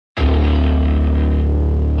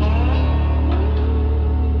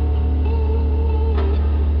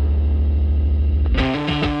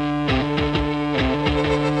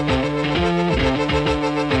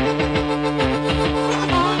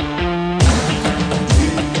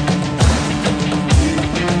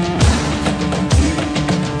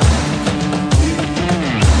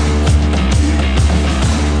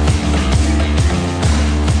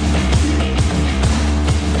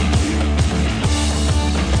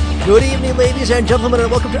Good evening, ladies and gentlemen,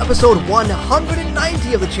 and welcome to episode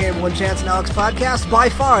 190 of the Chamberlain, Chance, and Alex podcast. By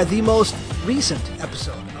far the most recent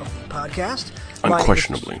episode of the podcast.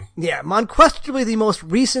 Unquestionably. Unquestionably the most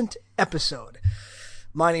recent episode.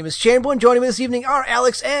 My name is Chamberlain. Joining me this evening are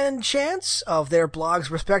Alex and Chance of their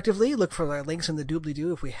blogs, respectively. Look for their links in the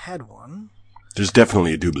doobly-doo if we had one. There's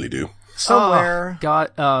definitely a doobly-doo. Somewhere.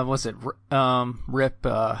 Was it Rip,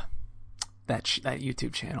 that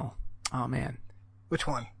YouTube channel? Oh, man. Which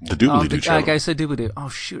one? The doobly-doo channel. Guy said doobly-doo. Oh,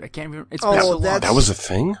 shoot. I can't remember. It's been so long. That was a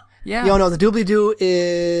thing? Yeah. No, the doobly-doo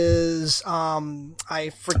is,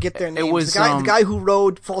 I forget their names. It was, the guy who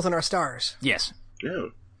wrote Fault in Our Stars. Yes. Yeah.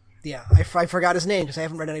 Yeah, I forgot his name because I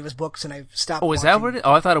haven't read any of his books and I've stopped. Oh, is that what it?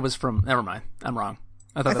 Oh, I thought it was from. Never mind. I'm wrong.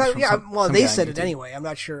 I thought it was from some they guy said on it YouTube. anyway. I'm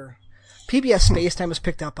not sure. PBS Spacetime has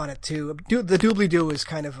picked up on it too. The doobly-doo is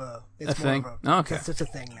kind of a thing. Okay, it's a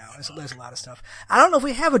thing now. There's a lot of stuff. I don't know if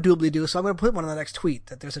we have a doobly-doo, so I'm going to put one on the next tweet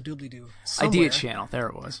that there's a doobly-doo somewhere. Idea channel. There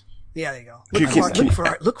it was. Yeah, there you go.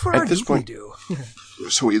 Look for our doobly-doo.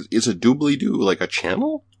 So is a doobly-doo like a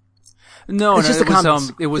channel? No, It's just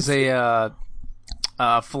it was a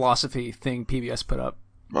philosophy thing PBS put up.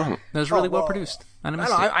 Oh. That was really well produced.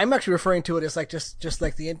 I'm actually referring to it as like just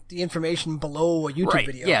like the information below a YouTube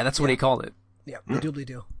video. Yeah, that's what he called it. Yeah, the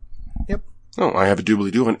doobly-doo. Yep. Oh, I have a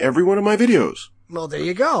doobly-doo on every one of my videos. Well, there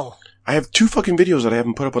you go. I have 2 fucking videos that I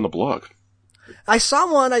haven't put up on the blog. I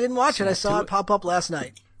saw one. I didn't watch it. I saw it pop up last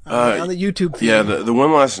night on the YouTube feed. Yeah, the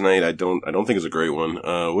one last night I don't think is a great one.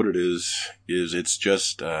 What it is it's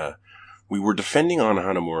just we were defending on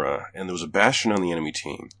Hanamura and there was a Bastion on the enemy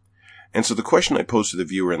team. And so the question I posed to the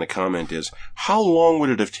viewer in the comment is, how long would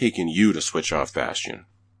it have taken you to switch off Bastion?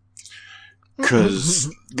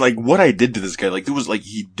 Cause, like, what I did to this guy, like, it was like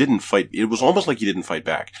he didn't fight, it was almost like he didn't fight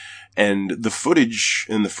back. And the footage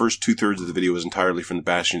in the first 2/3 of the video is entirely from the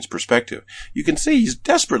Bastion's perspective. You can see he's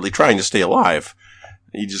desperately trying to stay alive.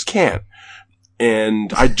 He just can't.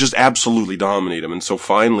 And I just absolutely dominate him. And so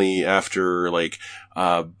finally, after, like,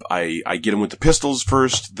 I get him with the pistols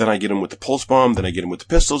first, then I get him with the pulse bomb, then I get him with the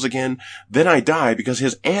pistols again, then I die because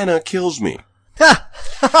his Ana kills me.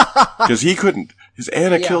 Because he couldn't. His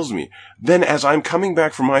Ana kills me. Then as I'm coming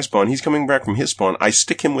back from my spawn, he's coming back from his spawn, I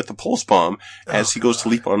stick him with the pulse bomb as he goes to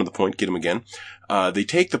leap onto the point, get him again. They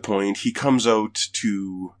take the point, he comes out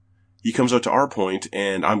to our point,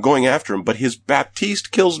 and I'm going after him, but his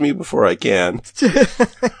Baptiste kills me before I can.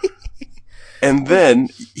 And then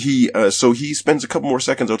so he spends a couple more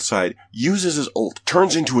seconds outside, uses his ult,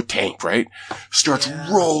 turns into a tank, right? Starts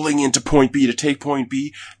rolling into point B to take point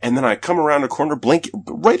B, and then I come around a corner, blink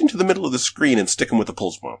right into the middle of the screen and stick him with the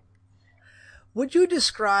pulse bomb. Would you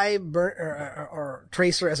describe or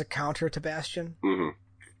Tracer as a counter to Bastion?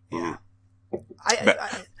 Mm-hmm. Yeah.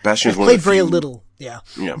 Bastion's I played very little. Yeah.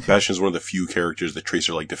 Yeah, Bastion's one of the few characters that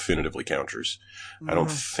Tracer like definitively counters. I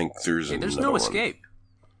don't think there's no escape.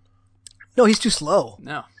 No, he's too slow.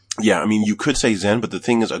 No. Yeah, I mean, you could say Zen, but the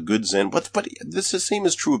thing is, a good Zen, but this the same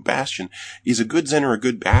is true of Bastion, is a good Zen or a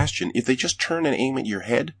good Bastion, if they just turn and aim at your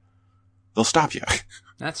head, they'll stop you.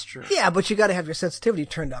 That's true. Yeah, but you gotta have your sensitivity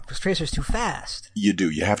turned up, because Tracer's too fast. You do.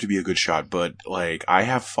 You have to be a good shot, but, like, I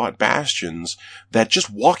have fought Bastions that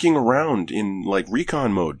just walking around in, like,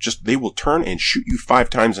 recon mode, they will turn and shoot you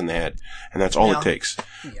 5 times in the head, and that's all it takes.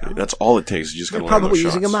 Yeah. That's all it takes. You just gotta learn those shots. Probably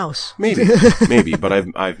using a mouse. Maybe, but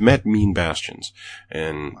I've met mean Bastions,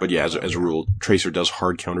 but yeah, as a rule, Tracer does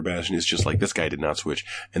hard counter Bastion. It's just like, this guy did not switch,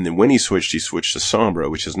 and then when he switched to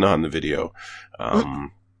Sombra, which is not in the video,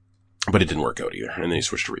 but it didn't work out either, and then he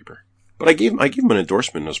switched to Reaper. But I gave him an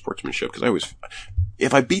endorsement of sportsmanship, because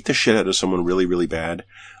if I beat the shit out of someone really, really bad,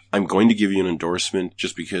 I'm going to give you an endorsement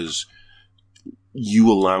just because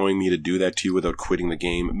you allowing me to do that to you without quitting the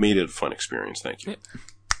game made it a fun experience. Thank you.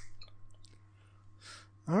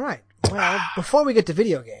 All right. Well, before we get to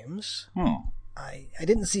video games, I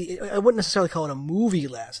didn't see, I wouldn't necessarily call it a movie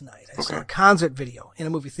last night. I saw a concert video in a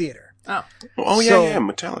movie theater. Yeah,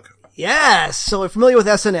 Metallica. Yes. So we're familiar with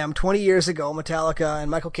S&M. 20 years ago, Metallica and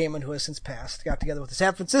Michael Kamen, who has since passed, got together with the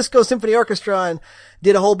San Francisco Symphony Orchestra and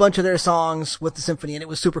did a whole bunch of their songs with the symphony, and it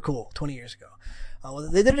was super cool 20 years ago. Well,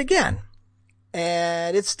 they did it again,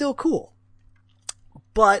 and it's still cool.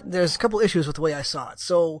 But there's a couple issues with the way I saw it.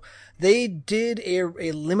 So they did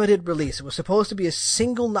a limited release. It was supposed to be a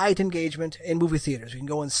single night engagement in movie theaters. You can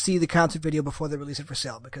go and see the concert video before they release it for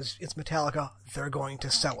sale, because it's Metallica. They're going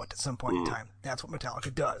to sell it at some point in time. That's what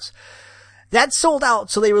Metallica does. That sold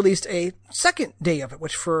out, so they released a second day of it,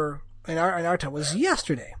 which in our time was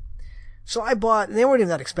yesterday. So I bought, and they weren't even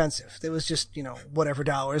that expensive. It was just, whatever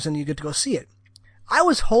dollars, and you get to go see it. I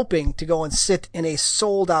was hoping to go and sit in a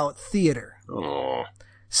sold out theater. Oh.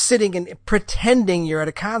 sitting and pretending you're at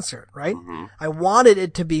a concert, right? Mm-hmm. I wanted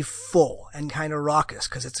it to be full and kind of raucous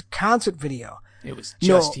because it's a concert video. It was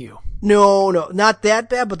just you. No, not that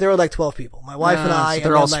bad, but there were like 12 people. My wife and I. So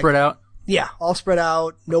they're all spread out? Yeah, all spread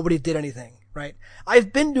out. Nobody did anything, right?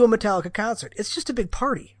 I've been to a Metallica concert. It's just a big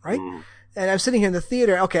party, right? And I'm sitting here in the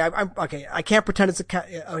theater. Okay, okay. I can't pretend it's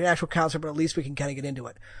an actual concert, but at least we can kind of get into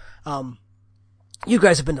it. You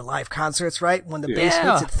guys have been to live concerts, right? When the bass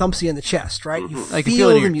hits, it thumps you in the chest, right? You Like feel you feel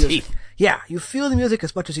it in the your music. teeth. Yeah, you feel the music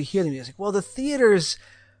as much as you hear the music. Well, the theater's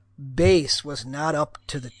bass was not up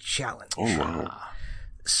to the challenge. Oh, wow.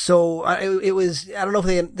 So it was, I don't know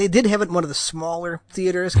if they did have it in one of the smaller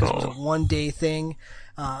theaters because it was a 1-day thing.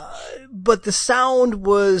 But the sound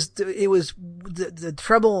was, the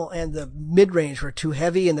treble and the mid-range were too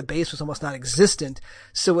heavy and the bass was almost non-existent.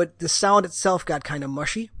 So the sound itself got kind of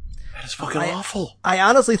mushy. That is fucking awful. I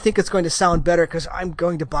honestly think it's going to sound better because I'm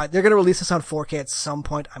going to buy it. They're going to release this on 4K at some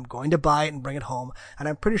point. I'm going to buy it and bring it home. And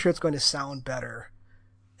I'm pretty sure it's going to sound better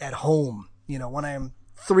at home, when I'm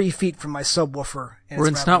 3 feet from my subwoofer. Where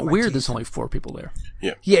it's not weird there's only 4 people there.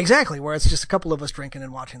 Yeah, exactly. Where it's just a couple of us drinking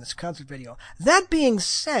and watching this concert video. That being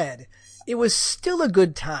said, it was still a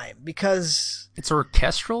good time because it's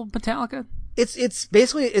orchestral Metallica? It's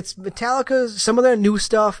basically, it's Metallica's, some of their new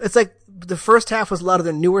stuff. It's like the first half was a lot of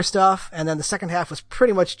their newer stuff, and then the second half was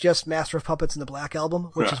pretty much just Master of Puppets and the Black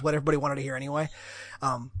Album, which is what everybody wanted to hear anyway.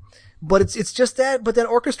 But it's just that, but then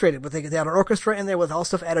orchestrated. But they had an orchestra in there with all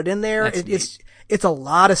stuff added in there. It's a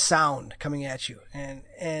lot of sound coming at you.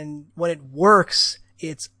 And when it works,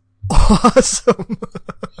 it's awesome.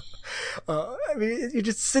 I mean, you're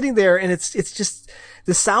just sitting there and it's just,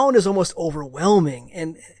 the sound is almost overwhelming.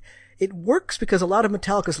 And it works because a lot of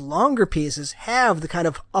Metallica's longer pieces have the kind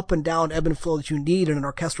of up and down ebb and flow that you need in an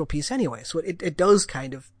orchestral piece anyway. So it does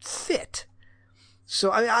kind of fit. So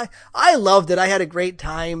I loved it. I had a great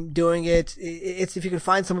time doing it. It's, if you can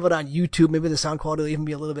find some of it on YouTube, maybe the sound quality will even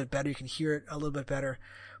be a little bit better. You can hear it a little bit better.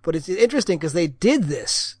 But it's interesting because they did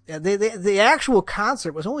this. The actual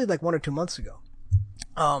concert was only like 1 or 2 months ago.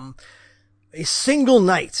 A single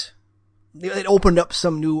night, it opened up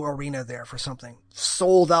some new arena there for something.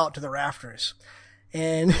 Sold out to the rafters.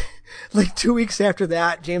 And like 2 weeks after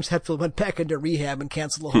that, James Hetfield went back into rehab and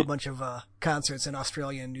canceled a whole bunch of concerts in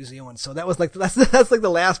Australia and New Zealand. So that was like that's like the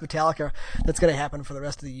last Metallica that's going to happen for the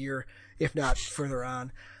rest of the year, if not further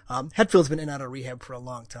on. Hetfield's been in and out of rehab for a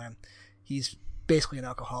long time. He's basically an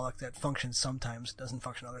alcoholic that functions sometimes, doesn't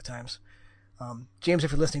function other times. James,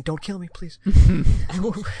 if you're listening, don't kill me, please.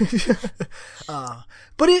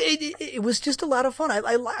 But it was just a lot of fun.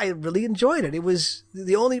 I really enjoyed it. It was,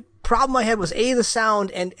 the only problem I had was A, the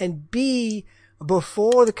sound, and B,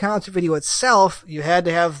 before the concert video itself, you had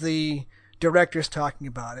to have the directors talking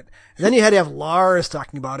about it. And then you had to have Lars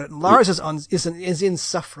talking about it. And Lars is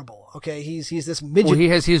insufferable. Okay. He's this midget. Well, he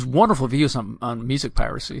has wonderful views on music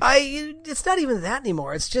piracy. It's not even that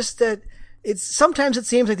anymore. It's just that, sometimes it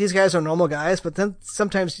seems like these guys are normal guys, but then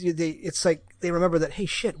sometimes it's like they remember that, hey,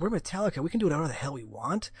 shit, we're Metallica. We can do whatever the hell we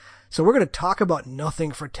want. So we're going to talk about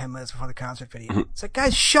nothing for 10 minutes before the concert video. It's like,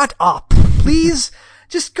 guys, shut up. Please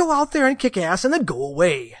just go out there and kick ass and then go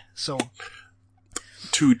away. So.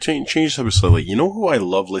 To change the subject slightly, you know who I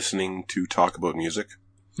love listening to talk about music?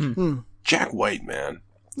 Jack White, man.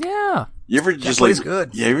 Yeah. You ever just White is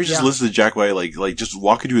good. Yeah, you ever just listen to Jack White, like just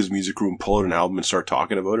walk into his music room, pull out an album and start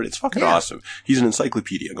talking about it? It's fucking awesome. He's an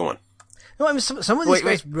encyclopedia. Go on. No, I mean, some of these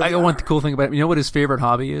guys really I got one cool thing about him. You know what his favorite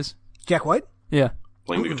hobby is? Jack White? Yeah.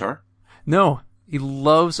 Playing the guitar? No. He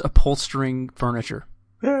loves upholstering furniture.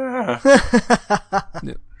 Yeah.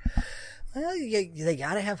 Well, they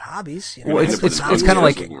gotta have hobbies. Well, it's kind of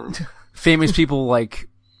like famous people like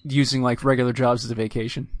using like regular jobs as a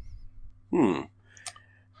vacation.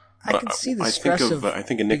 I can see the stress of. I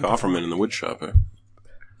think of Nick Offerman in the woodshop.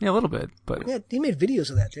 Yeah, a little bit, but yeah, he made videos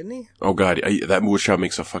of that, didn't he? Oh god, that woodshop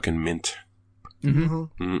makes a fucking mint.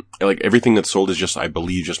 Like everything that's sold is just, I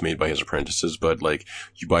believe, just made by his apprentices. But like,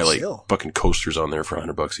 you buy like fucking coasters on there for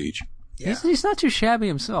 $100 each. Yeah. He's not too shabby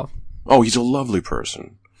himself. Oh, he's a lovely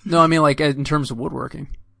person. No, I mean like in terms of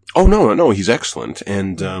woodworking. Oh no, he's excellent.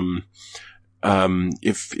 And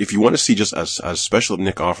if you want to see just a special of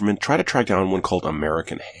Nick Offerman, try to track down one called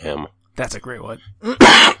American Ham. That's a great one.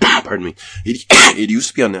 Pardon me. It used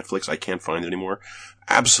to be on Netflix. I can't find it anymore.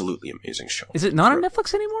 Absolutely amazing show. Is it not on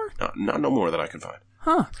Netflix anymore? Not no more that I can find.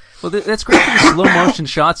 Huh. Well, that's great for the slow motion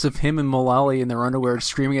shots of him and Mullally in their underwear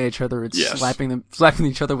screaming at each other and slapping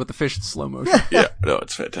each other with the fish in slow motion. Yeah, no,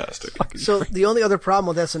 it's fantastic. So the only other problem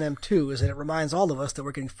with S&M 2 is that it reminds all of us that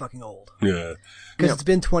we're getting fucking old. Yeah. Because it's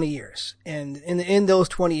been 20 years. And in those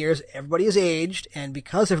 20 years, everybody has aged. And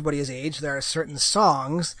because everybody has aged, there are certain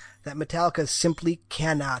songs that Metallica simply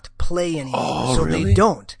cannot play anymore. Oh, so really? they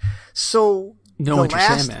don't. So No Enter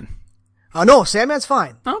Sandman. No, Sandman's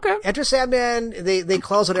fine. Okay. Enter Sandman, they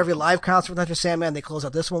close out every live concert with Enter Sandman. They close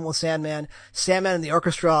out this one with Sandman. Sandman and the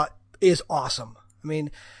Orchestra is awesome. I mean,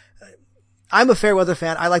 I'm a Fairweather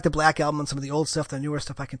fan. I like the Black Album and some of the old stuff. The newer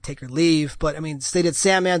stuff I can take or leave. But I mean, they did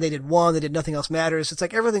Sandman, they did One, they did Nothing Else Matters. It's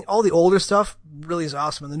like everything, all the older stuff really is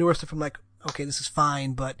awesome. And the newer stuff I'm like, okay, this is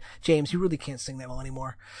fine, but James, you really can't sing that well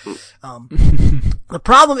anymore. The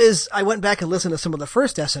problem is I went back and listened to some of the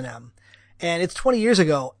first S&M. And it's 20 years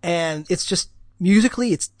ago, and it's just,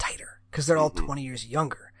 musically, it's tighter, because they're all 20 years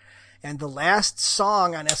younger. And the last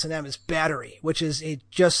song on S&M is Battery, which is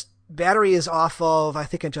Battery is off of, I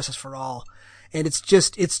think, Injustice for All. And it's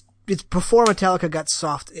before Metallica got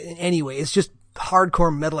soft anyway. It's just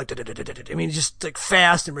hardcore metal, like, I mean, it's just like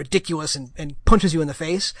fast and ridiculous and punches you in the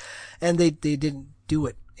face. And they didn't do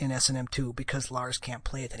it in S&M 2 because Lars can't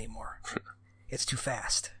play it anymore. It's too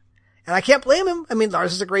fast. And I can't blame him. I mean,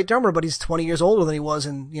 Lars is a great drummer, but he's 20 years older than he was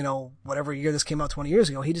in, whatever year this came out 20 years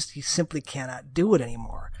ago. He simply cannot do it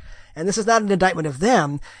anymore. And this is not an indictment of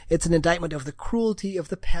them. It's an indictment of the cruelty of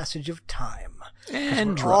the passage of time.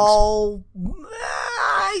 And drugs.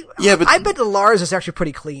 I bet the Lars is actually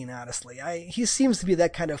pretty clean, honestly. He seems to be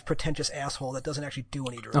that kind of pretentious asshole that doesn't actually do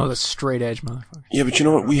any drugs. Oh, the straight edge motherfucker. Yeah, but you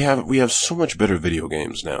know what? We have so much better video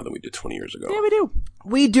games now than we did 20 years ago. Yeah, we do.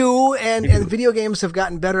 We do, and video games have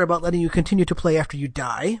gotten better about letting you continue to play after you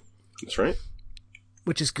die. That's right.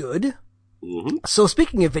 Which is good. Mm-hmm. So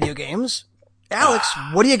speaking of video games, Alex,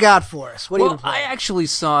 what do you got for us? I actually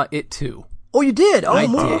saw it too. Oh, you did? Oh, I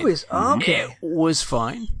movies. did. Okay. It was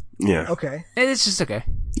fine. Yeah. Okay. It's just okay.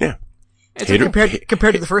 Yeah. It's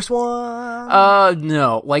compared to the first one?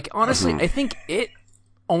 No. Like, honestly, I think it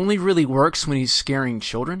only really works when he's scaring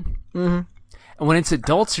children. Mm-hmm. And when it's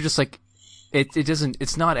adults, you're just like,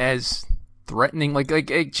 it's not as threatening. Like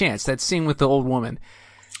Chance, that scene with the old woman,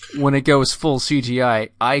 when it goes full CGI,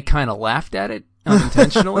 I kind of laughed at it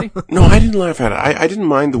unintentionally. No, I didn't laugh at it. I didn't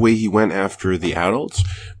mind the way he went after the adults,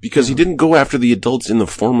 because he didn't go after the adults in the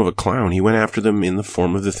form of a clown. He went after them in the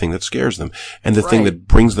form of the thing that scares them and the thing that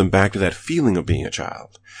brings them back to that feeling of being a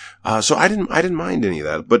child. So I didn't mind any of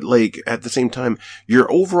that. But like, at the same time,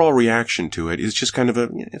 your overall reaction to it is just kind of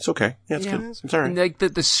it's okay. Yeah, it's good. It's all right. And like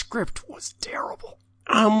the script was terrible.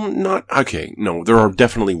 Not okay. No, there are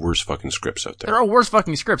definitely worse fucking scripts out there. There are worse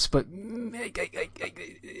fucking scripts, but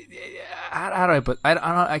how do I put?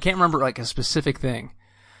 I can't remember like a specific thing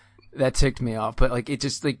that ticked me off, but like it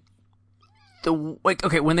just like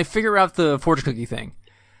when they figure out the fortune cookie thing,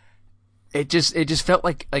 it just felt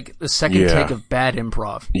like the second take of bad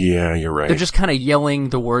improv. Yeah, you're right. They're just kind of yelling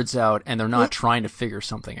the words out, and they're not trying to figure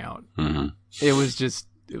something out. Mm-hmm. It was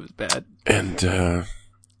bad. And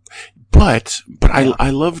but I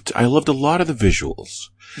loved a lot of the visuals.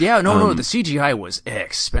 Yeah, no, the CGI was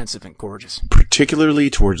expensive and gorgeous. Particularly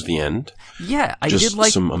towards the end. Yeah, I just did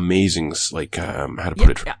like some amazing, like, how to put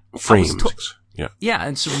it, frames. Yeah,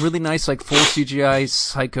 and some really nice, like, full CGI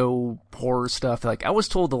psycho horror stuff. Like, I was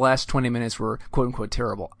told the last 20 minutes were quote unquote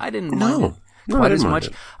terrible. I didn't mind it quite as much.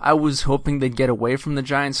 I was hoping they'd get away from the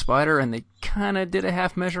giant spider, and they kind of did a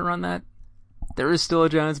half measure on that. There is still a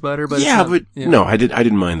giant spider, but no, I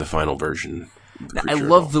didn't mind the final version. I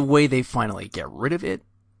love the way they finally get rid of it.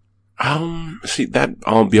 See, that,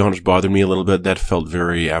 I'll be honest, bothered me a little bit. That felt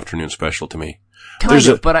very Afternoon Special to me.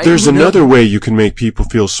 There's another way you can make people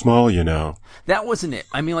feel small, you know. That wasn't it.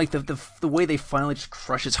 I mean, like, the way they finally just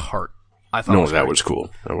crush his heart. I thought that was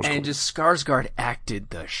cool. And just Skarsgård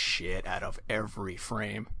acted the shit out of every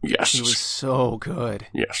frame. Yes. He was so good.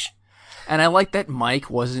 Yes. And I like that Mike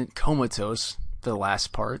wasn't comatose for the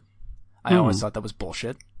last part. I always thought that was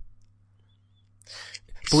bullshit.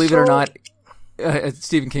 Believe it or not,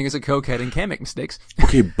 Stephen King is a cokehead and can make mistakes.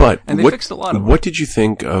 Okay, but and they fixed a lot of them. What did you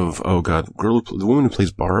think of? Oh God, the woman who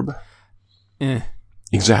plays Barb?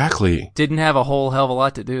 Exactly. Didn't have a whole hell of a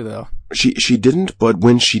lot to do though. She didn't, but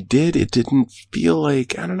when she did, it didn't feel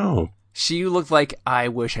like, I don't know. She looked like, I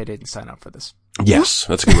wish I didn't sign up for this. Yes,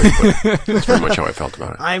 that's a good way to put it. That's very much how I felt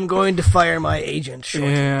about it. I'm going to fire my agent.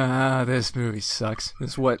 Yeah, this movie sucks.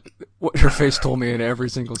 It's what her face told me in every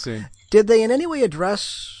single scene. Did they in any way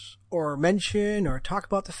address or mention or talk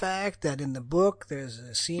about the fact that in the book there's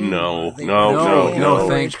a scene? No, thank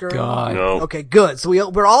God. No. Okay, good. So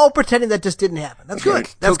we're all pretending that just didn't happen. That's good.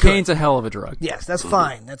 That's Cocaine's good. a hell of a drug. Yes, that's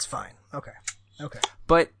fine. That's fine. Okay.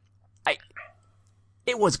 But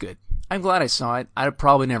it was good. I'm glad I saw it. I'd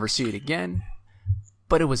probably never see it again,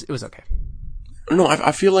 but it was okay. No,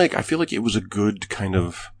 I feel like it was a good kind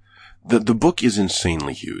of. The book is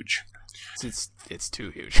insanely huge. It's too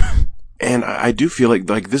huge. And I do feel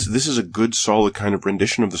like this is a good, solid kind of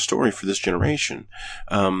rendition of the story for this generation.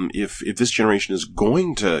 If this generation is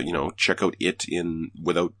going to, check out it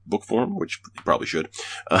without book form, which you probably should,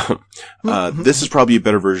 this is probably a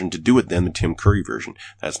better version to do it than the Tim Curry version.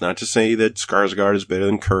 That's not to say that Skarsgård is better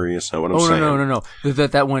than Curry. That's not what I'm saying. No.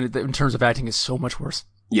 That one, in terms of acting, is so much worse.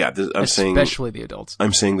 Yeah, I'm saying. Especially the adults.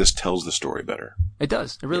 I'm saying this tells the story better. It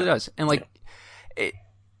does. It really does. And it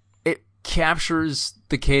captures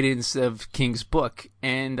the cadence of King's book,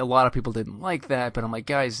 and a lot of people didn't like that, but I'm like,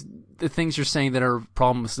 guys, the things you're saying that are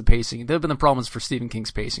problems with the pacing, there have been the problems for Stephen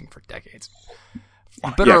King's pacing for decades.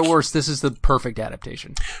 Better or worse, this is the perfect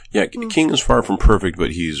adaptation. Yeah, King is far from perfect,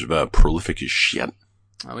 but he's prolific as shit.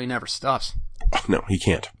 Oh, he never stops. No, he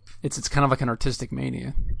can't. It's kind of like an artistic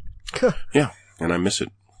mania. Yeah, and I miss it.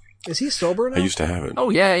 Is he sober now? I used to have it.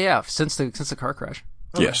 Oh, yeah, since the car crash.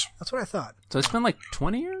 Okay. Yes. That's what I thought. So it's been like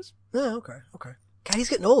 20 years? Yeah, okay. God, he's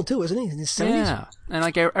getting old too, isn't he? In his 70s? Yeah. And I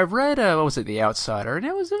read, what was it, The Outsider, and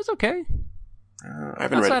it was okay.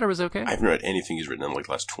 Outsider was okay. I haven't read anything he's written in the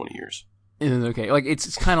last 20 years. It was okay.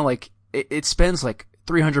 It's kind of like, it spends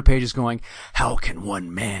 300 pages going, how can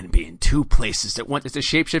one man be in two places at once? It's a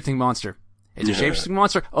shape-shifting monster. It's a shape-shifting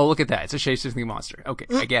monster? Oh, look at that. It's a shape-shifting monster. Okay,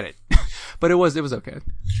 I get it. But it was okay.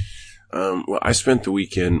 Well, I spent the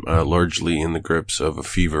weekend largely in the grips of a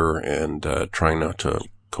fever and trying not to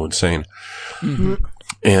go insane. Mm-hmm.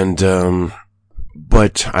 And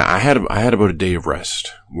but I had about a day of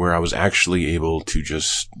rest where I was actually able to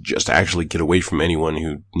just actually get away from anyone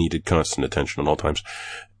who needed constant attention at all times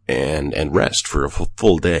and rest for a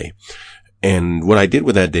full day. And what I did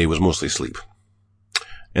with that day was mostly sleep.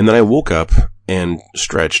 And then I woke up and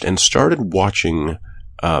stretched and started watching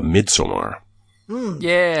Midsommar.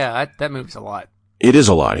 Yeah, that movie's a lot. It is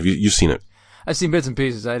a lot. Have you've seen it? I've seen bits and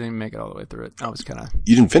pieces. I didn't make it all the way through it. I was kind of.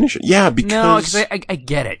 You didn't finish it? Yeah, because. No, because I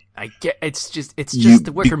get it. It's just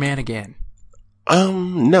the Wicker Man again.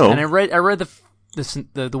 No. And I read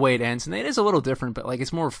the way it ends, and it is a little different, but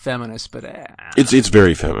it's more feminist. But it's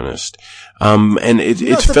very feminist. And it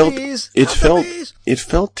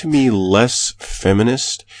felt to me less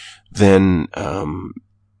feminist than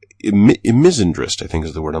misandrist, I think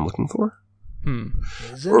is the word I'm looking for.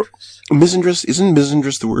 Misandrist? Isn't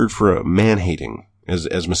misandrist the word for man-hating?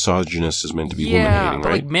 As misogynist is meant to be woman-hating,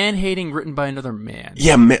 right? But man-hating written by another man.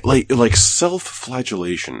 Yeah, like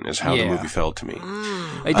self-flagellation is how the movie felt to me.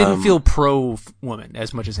 I didn't feel pro-woman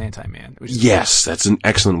as much as anti-man. Yes, that's an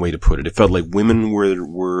excellent way to put it. It felt like women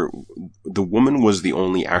were the woman was the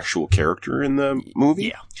only actual character in the movie.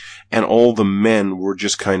 Yeah. And all the men were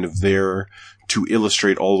just kind of there to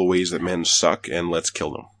illustrate all the ways that men suck and let's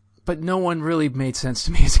kill them. But no one really made sense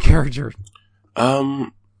to me as a character.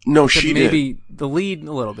 No, she did. Maybe the lead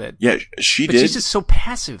a little bit. Yeah, she but did. She's just so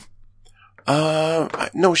passive.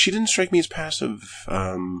 No, she didn't strike me as passive.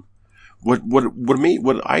 What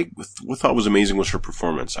I thought was amazing was her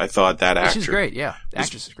performance. I thought that actor. She's great, yeah. The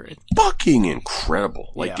actress is great. Fucking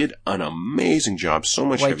incredible. Did an amazing job. So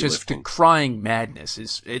much heavy just lifting. The crying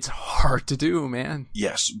madness it's hard to do, man.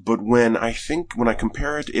 Yes, but when I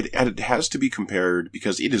compare it, it has to be compared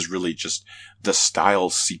because it is really just the style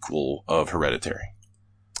sequel of Hereditary.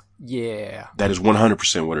 Yeah. That is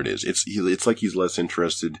 100% what it is. It's like he's less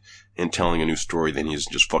interested in telling a new story than he's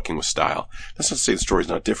just fucking with style. That's not to say the story's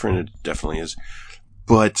not different. It definitely is.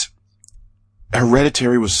 But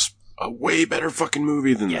Hereditary was a way better fucking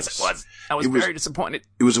movie than this. Yes, it was. I was very disappointed.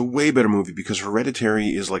 It was a way better movie because Hereditary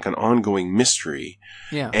is like an ongoing mystery.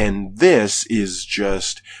 Yeah. And this is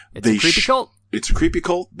just... It's a creepy cult. It's a creepy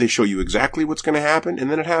cult. They show you exactly what's going to happen,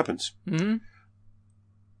 and then it happens. Mm-hmm.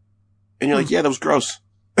 And you're like, yeah, that was gross.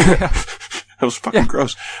 That was fucking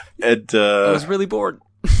gross. And, I was really bored.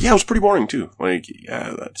 Yeah, it was pretty boring too.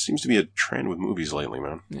 That seems to be a trend with movies lately,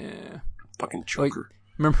 man. Yeah. Fucking Joker.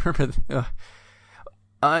 Remember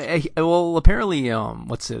well, apparently,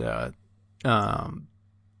 what's it,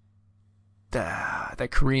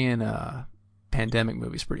 that Korean, pandemic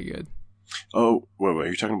movie's pretty good. Oh, wait,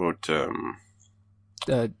 you're talking about,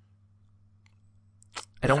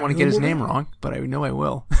 I don't want to get his name wrong, but I know I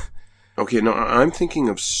will. Okay, no, I'm thinking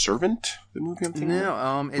of Servant, the movie I'm thinking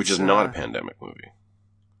of, which is not a pandemic movie.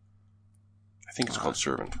 I think it's called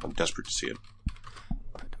Servant. I'm desperate to see it.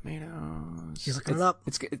 Tomatoes. He's looking it up.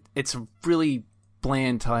 It's a really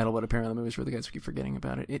bland title, but apparently the movie's really good, so I keep forgetting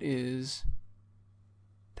about it. It is...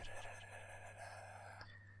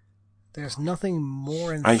 There's nothing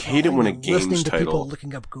more I hate it when a game's listening to title... people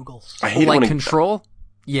looking up Googles. I hate it like when Control?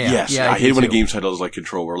 Yeah. Yes, yeah, I hate it when a too. game's title is like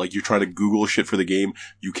Control, where like you try to Google shit for the game,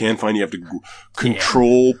 you can't find, you have to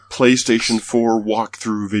Control PlayStation 4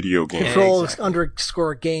 walkthrough video game. Control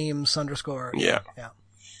underscore games underscore. Yeah. Yeah.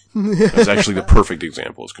 That's actually the perfect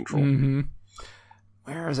example is Control. Mm-hmm.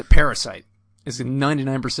 Where is it? Parasite. It's a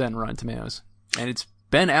 99% Rotten Tomatoes. And it's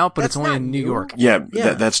been out, but That's it's only not in New new. York. Yeah,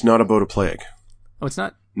 Yeah. That's not about a plague. Oh, it's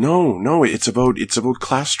not? No, it's about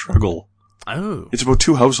class struggle. Oh. It's about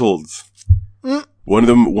two households. Mm. One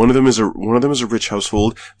of them is a rich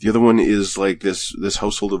household. The other one is like this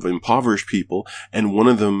household of impoverished people. And one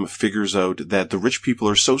of them figures out that the rich people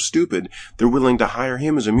are so stupid, they're willing to hire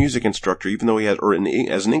him as a music instructor, even though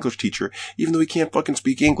as an English teacher, even though he can't fucking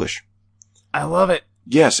speak English. I love it.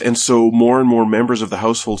 Yes, and so more and more members of the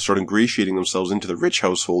household start ingratiating themselves into the rich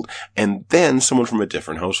household, and then someone from a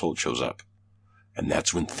different household shows up. And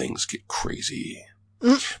that's when things get crazy.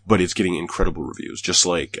 But it's getting incredible reviews, just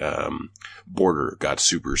like Border got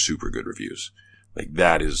super, super good reviews. Like,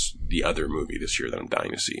 that is the other movie this year that I'm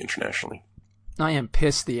dying to see internationally. I am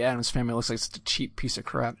pissed the Addams Family looks like such a cheap piece of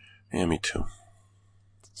crap. Yeah, me too.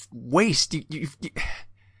 It's waste. You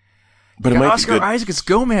But it got might Oscar be good. Isaac as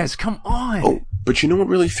Gomez. Come on. Oh, but you know what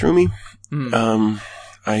really threw me?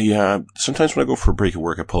 I sometimes when I go for a break at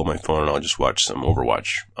work, I pull up my phone and I'll just watch some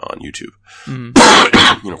Overwatch on YouTube.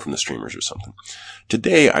 From the streamers or something.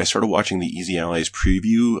 Today, I started watching the Easy Allies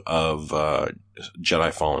preview of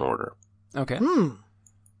Jedi Fallen Order. Okay.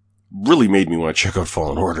 Really made me want to check out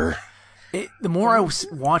Fallen Order. The more I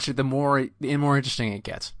watch it, the more interesting it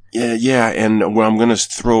gets. Yeah, and well, I'm going to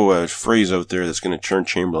throw a phrase out there that's going to turn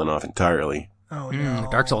Chamberlain off entirely. Oh, no.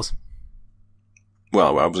 Dark Souls.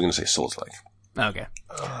 Well, I was going to say Souls-like. Okay.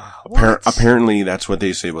 Apparently, that's what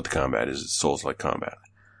they say about the combat, is it's Souls-like combat.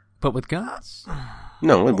 But with guns?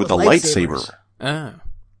 No, with the lightsaber. Oh.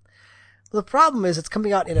 The problem is it's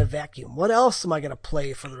coming out in a vacuum. What else am I going to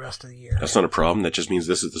play for the rest of the year? That's not a problem. That just means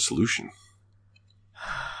this is the solution.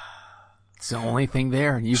 It's the only thing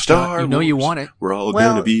there. You Wars. you want it. We're all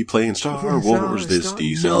going to be playing Star Wars this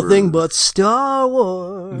December. Nothing but Star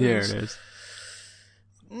Wars. There it is.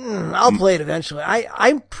 I'll play it eventually.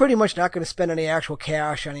 I'm pretty much not going to spend any actual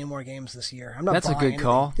cash on any more games this year. I'm not. That's a good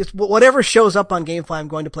call. Just whatever shows up on GameFly, I'm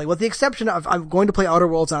going to play. With the exception of, I'm going to play Outer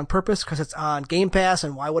Worlds on purpose because it's on Game Pass,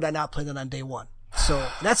 and why would I not play that on day one? So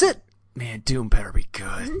that's it. Man, Doom better be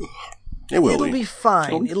good. It'll be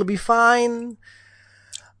fine. It'll be fine.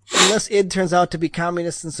 Unless id turns out to be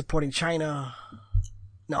communist and supporting China.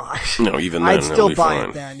 No, even then, I'd still be buy fine.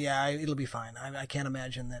 it then. Yeah, it'll be fine. I can't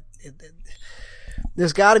imagine that.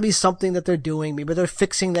 There's got to be something that they're doing. Maybe they're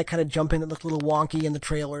fixing that kind of jumping that looked a little wonky in the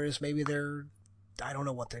trailers. Maybe I don't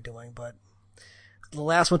know what they're doing, but the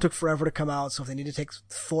last one took forever to come out. So if they need to take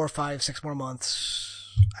 4, 5, 6 more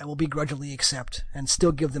months, I will begrudgingly accept and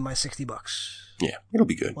still give them my $60 Yeah, it'll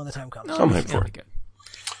be good. when the time comes. I'm hyped for it. Good.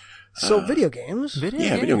 So video games.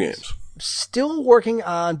 Video games. Still working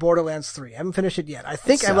on Borderlands 3. I haven't finished it yet. I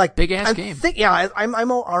think I'm like big ass game.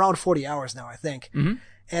 I'm around 40 hours now, I think. Mm-hmm.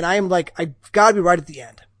 And I am like, I've got to be right at the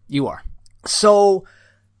end. You are. So,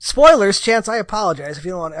 spoilers, Chance, I apologize if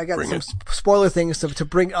you don't want, I got some spoiler things to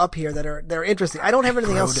bring up here that are interesting. I don't have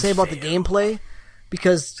anything else to say about the gameplay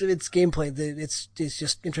because it's gameplay. It's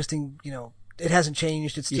just interesting, it hasn't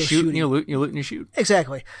changed. It's still shooting. You loot and you shoot.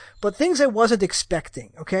 Exactly. But things I wasn't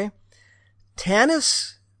expecting, okay?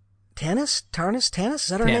 Tannis? Is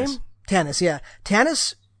that her name? Tannis, yeah.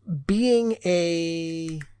 Tannis being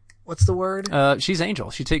what's the word? She's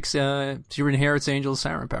Angel. She inherits Angel's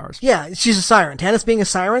siren powers. Yeah, she's a siren. Tannis being a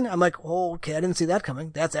siren, I'm like, oh, okay, I didn't see that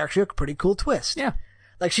coming. That's actually a pretty cool twist. Yeah.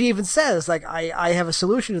 Like, she even says, like, I have a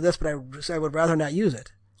solution to this, but I would rather not use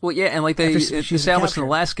it. Well, yeah, and like they established in the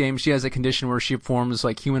last game, she has a condition where she forms,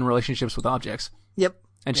 like, human relationships with objects. Yep.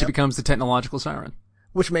 And she becomes the technological siren.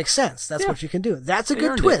 Which makes sense. That's what you can do. That's a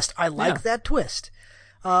good twist. I like that twist.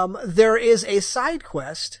 There is a side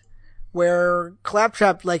quest where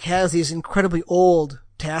Claptrap like has these incredibly old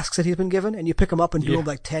tasks that he's been given, and you pick them up and do them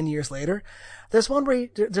like 10 years later. There's one where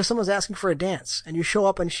there's someone's asking for a dance, and you show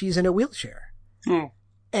up and she's in a wheelchair.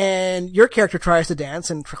 And your character tries to dance,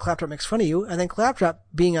 and Claptrap makes fun of you, and then Claptrap,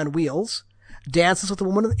 being on wheels, dances with the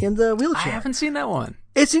woman in the wheelchair. I haven't seen that one.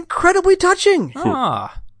 It's incredibly touching.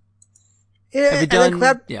 Ah. Yeah, Have you done?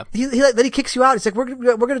 then he kicks you out. He's like, we're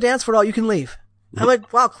gonna dance for it all. You can leave. I'm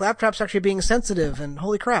like, wow, Claptrap's actually being sensitive, and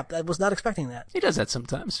holy crap, I was not expecting that. He does that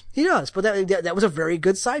sometimes. He does, but that was a very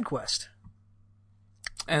good side quest.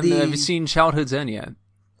 And have you seen Childhood's End yet?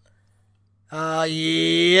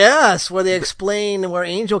 Yes, where they explain where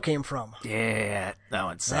Angel came from. Yeah, that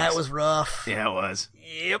one sucks. That was rough. Yeah, it was.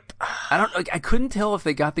 Yep. I couldn't tell if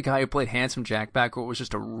they got the guy who played Handsome Jack back or it was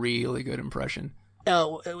just a really good impression.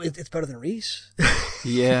 Oh, it's better than Reese.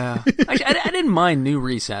 Yeah. Actually, I didn't mind new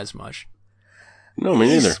Reese as much. No, me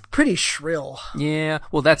neither. He's pretty shrill. Yeah,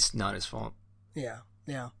 well, that's not his fault. Yeah.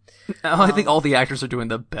 I think all the actors are doing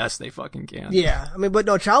the best they fucking can. Yeah, I mean, but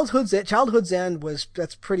no, Childhood's End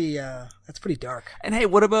that's pretty dark. And hey,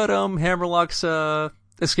 what about Hammerlock's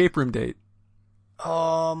escape room date?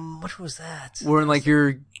 What was that? Where like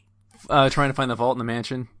you're trying to find the vault in the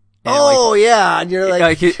mansion. And yeah, and you're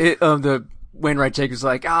like the Wainwright Jacobs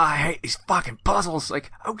like, I hate these fucking puzzles.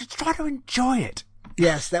 Like, I was just trying to enjoy it.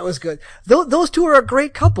 Yes, that was good. Those two are a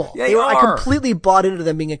great couple. Yeah, they are. I completely bought into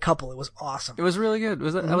them being a couple. It was awesome. It was really good.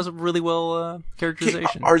 That was a really well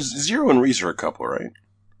characterization. Are Zero and Reese are a couple, right?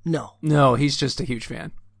 No, he's just a huge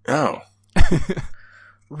fan. Oh.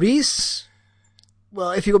 Reese,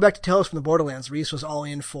 well, if you go back to Tales from the Borderlands, Reese was all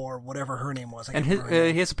in for whatever her name was. And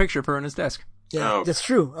he has a picture of her on his desk. Yeah, That's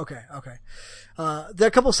true. Okay. There are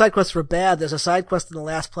a couple of side quests that were bad. There's a side quest in the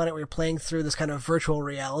last planet where you're playing through this kind of virtual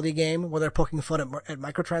reality game where they're poking fun at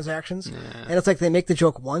microtransactions. Yeah. And it's like they make the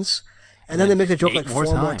joke once, and then they make the joke like 4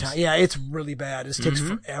 more times. Yeah, it's really bad. It takes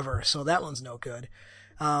forever. So that one's no good.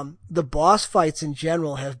 The boss fights in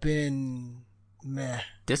general have been meh.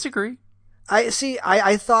 Disagree. I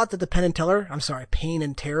thought that the Penn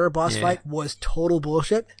and Terror boss fight was total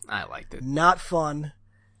bullshit. I liked it. Not fun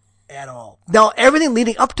at all. Now, everything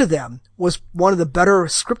leading up to them was one of the better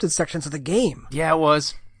scripted sections of the game. Yeah, it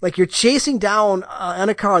was. Like, you're chasing down on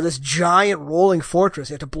a car this giant rolling fortress.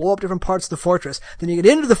 You have to blow up different parts of the fortress. Then you get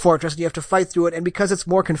into the fortress and you have to fight through it. And because it's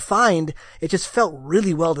more confined, it just felt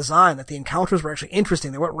really well designed. That the encounters were actually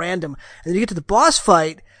interesting. They weren't random. And then you get to the boss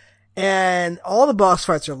fight, and all the boss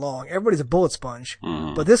fights are long. Everybody's a bullet sponge.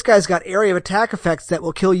 But this guy's got area of attack effects that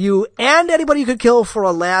will kill you and anybody you could kill for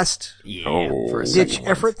a last ditch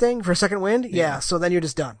effort thing, for a second wind. Yeah, so then you're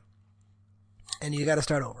just done. And you gotta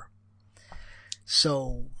start over.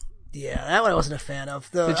 So, yeah, that one I wasn't a fan of.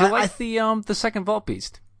 Did you like the second Vault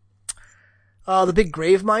Beast? The big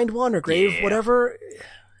Grave Mind one, or Grave whatever.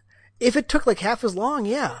 If it took like half as long,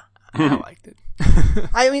 yeah. I liked it.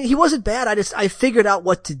 I mean, he wasn't bad. I figured out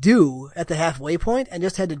what to do at the halfway point and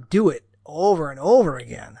just had to do it over and over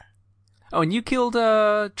again. Oh, and you killed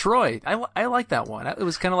Troy. I like that one. It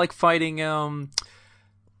was kind of like fighting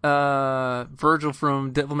Virgil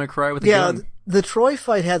from Devil May Cry with a gun. Yeah, the Troy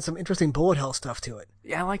fight had some interesting bullet hell stuff to it.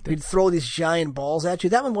 Yeah, I liked it. He'd throw these giant balls at you.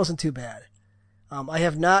 That one wasn't too bad. I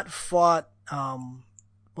have not fought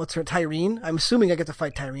what's her, Tyrene? I'm assuming I get to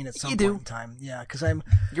fight Tyrene at some point in time. Yeah, because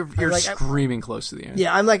you're like, screaming close to the end.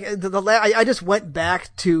 Yeah, I'm like I just went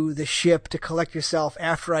back to the ship to collect yourself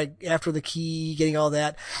after the key, getting all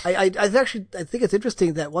that. I think it's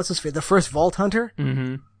interesting that what's his face, the first Vault Hunter,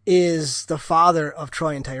 is the father of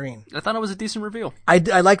Troy and Tyrene. I thought it was a decent reveal. I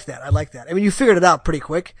liked that. I mean, you figured it out pretty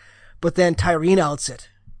quick, but then Tyrene outs it.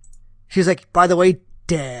 She's like, by the way,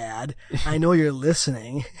 Dad, I know you're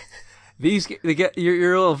listening. They get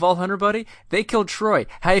your little Vault Hunter buddy. They killed Troy.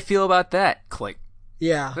 How you feel about that? Click.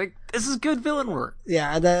 Yeah. Like, this is good villain work.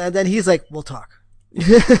 Yeah, and then he's like, we'll talk.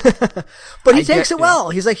 But he takes it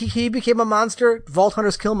well. He's like, he became a monster. Vault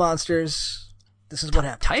Hunters kill monsters. This is what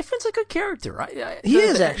happened. Typhon's a good character. He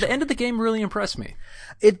is, actually. The end of the game really impressed me.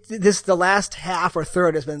 The last half or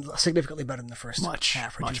third has been significantly better than the first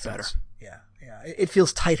half. Much better. Yeah. It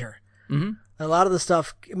feels tighter. Mm-hmm. A lot of the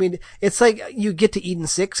stuff, I mean, it's like you get to Eden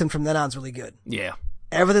 6 and from then on it's really good. Yeah.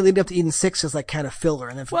 Everything leading up to Eden 6 is like kind of filler,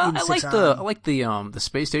 and then from Eden 6 on. I like the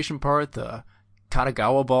space station part, the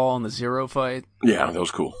Katagawa ball and the Zero fight. Yeah, that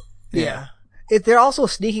was cool. Yeah. They're also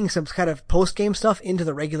sneaking some kind of post-game stuff into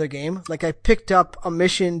the regular game. Like, I picked up a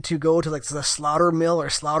mission to go to, like, the Slaughter Mill or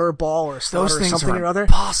Slaughter Ball or Slaughter something or other.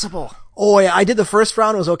 Possible. Oh, yeah. I did the first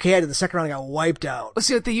round. It was okay. I did the second round. I got wiped out. Let's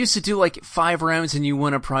see, they used to do, like, 5 rounds and you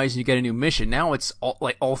win a prize and you get a new mission. Now it's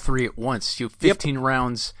all 3 at once. You have 15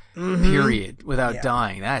 rounds, period, without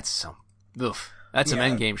dying. That's some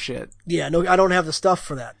endgame shit. Yeah, no, I don't have the stuff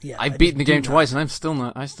for that. Yeah, I've beaten the game twice and I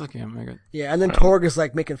still can't make it. Yeah, and then Torg is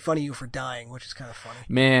like making fun of you for dying, which is kind of funny.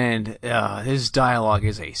 Man, his dialogue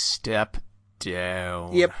is a step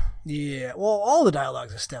down. Yep. Yeah. Well, all the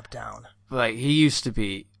dialogue's a step down. Like, he used to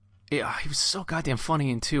be, he was so goddamn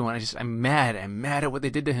funny in 2, and I'm mad at what they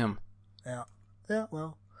did to him. Yeah. Yeah,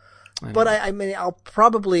 well. But I mean, I'll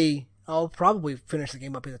probably finish the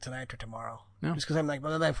game up either tonight or tomorrow. No. Just because I'm like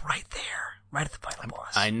right there. Right at the final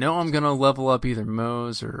boss. I know I'm going to level up either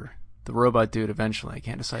Moze or the robot dude eventually. I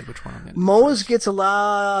can't decide which one I'm going to do. Moe's gets a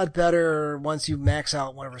lot better once you max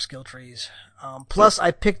out one of her skill trees. Plus,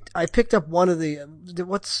 I picked up one of the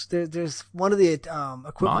there's one of the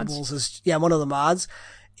equipables is one of the mods.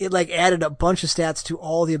 It like added a bunch of stats to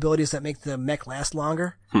all the abilities that make the mech last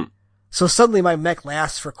longer. So suddenly my mech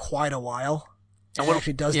lasts for quite a while. And it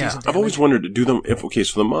actually does decent damage. I've always wondered,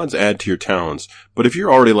 so the mods add to your talents, but if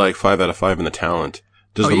you're already like 5 out of 5 in the talent,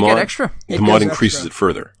 does the mod, get extra? The mod increases it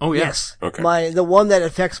further? Oh, yeah. Yes. Okay. The one that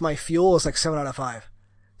affects my fuel is like 7 out of 5.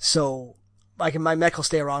 So my mech will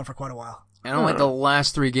stay around for quite a while. And unlike the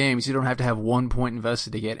last 3 games, you don't have to have 1 point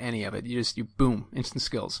invested to get any of it. You boom, instant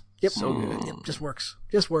skills. Yep. So good. Yep. Just works.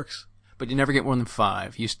 But you never get more than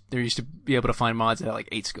 5. There used to be able to find mods that had like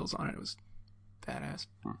 8 skills on it. It was badass.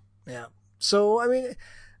 Yeah. So, I mean,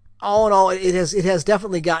 all in all, it has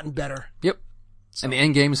definitely gotten better. Yep. So. And the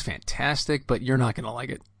end game is fantastic, but you're not going to like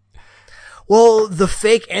it. Well, the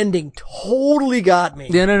fake ending totally got me.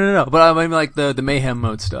 Yeah, no. But I mean, like the mayhem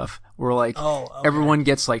mode stuff, where like okay. everyone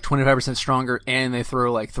gets like 25% stronger, and they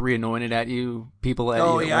throw like 3 anointed people at you.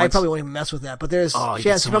 Oh yeah, I probably won't even mess with that. But there's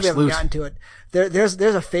chance you probably haven't gotten to it.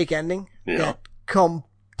 There's a fake ending that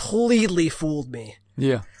completely fooled me.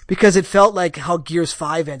 Yeah. Because it felt like how Gears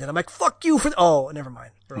 5 ended. I'm like, fuck you for never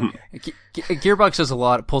mind. We're okay.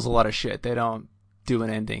 Gearbox pulls a lot of shit. They don't do an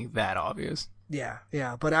ending that obvious. Yeah.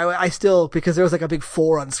 But I still, because there was like a big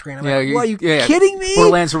 4 on the screen. I'm like, are you kidding me?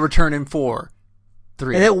 Borderlands will return in 4,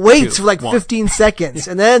 3. And it waits 2, for like 1. 15 seconds.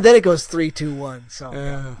 And then it goes 3, 2, 1. So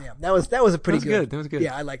that was a pretty good. That was good.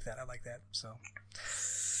 Yeah, I like that. So.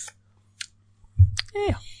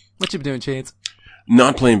 Yeah. What you been doing, Chance?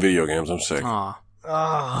 Not playing video games. I'm sick. Aw.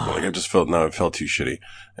 Oh. Like I felt too shitty.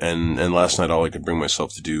 And last night all I could bring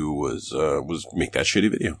myself to do was make that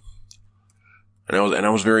shitty video. And I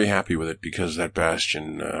was very happy with it because that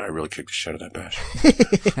Bastion, I really kicked the shit out of that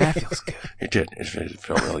Bastion. That feels good. It did. It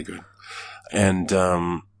felt really good. And,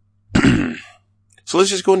 so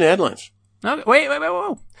let's just go into headlines. Okay, wait.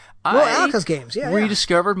 Well, Alka's games,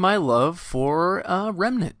 rediscovered my love for,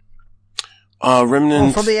 Remnant.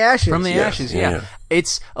 Remnant. From the Ashes. From the Ashes, yeah.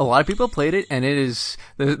 It's, a lot of people played it, and it is,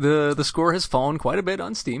 the score has fallen quite a bit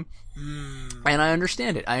on Steam. And I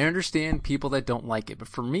understand it. I understand people that don't like it, but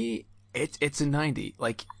for me, it's a 90.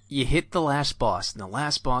 Like, you hit the last boss, and the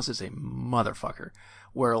last boss is a motherfucker.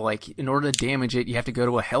 Where, like, in order to damage it, you have to go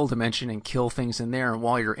to a hell dimension and kill things in there, and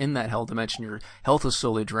while you're in that hell dimension, your health is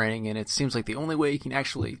slowly draining, and it seems like the only way you can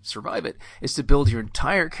actually survive it is to build your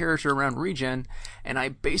entire character around regen, and I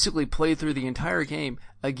basically played through the entire game,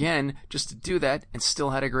 again, just to do that, and still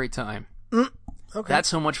had a great time. Okay.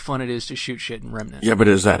 That's how much fun it is to shoot shit in Remnant. Yeah, but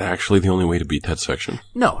is that actually the only way to beat that section?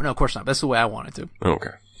 No, of course not. That's the way I wanted to.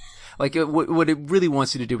 Okay. Like, what it really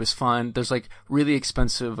wants you to do is find, there's like really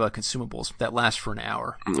expensive consumables that last for an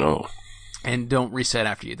hour. Oh. And don't reset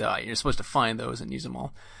after you die. You're supposed to find those and use them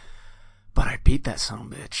all. But I beat that son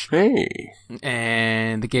of a bitch. Hey.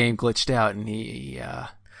 And the game glitched out and he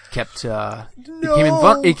kept,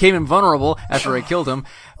 he came invulnerable after I killed him.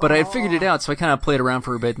 But I had figured it out, so I kind of played around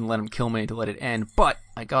for a bit and let him kill me to let it end. But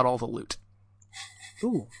I got all the loot.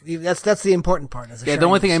 Ooh, that's the important part. The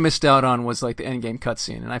only thing I missed out on was like the end game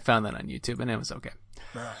cutscene, and I found that on YouTube, and it was okay.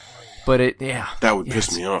 But that would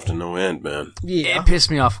piss me off to no end, man. Yeah, it pissed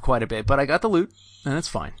me off quite a bit. But I got the loot, and that's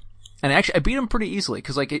fine. And actually, I beat him pretty easily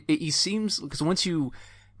because like he seems, because once you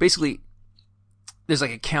basically, there's like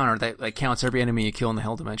a counter that like counts every enemy you kill in the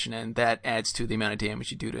hell dimension, and that adds to the amount of damage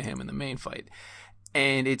you do to him in the main fight.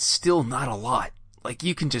 And it's still not a lot. Like,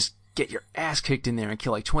 you can just get your ass kicked in there and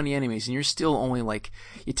kill like 20 enemies, and you're still only like,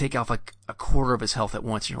 you take off like a quarter of his health at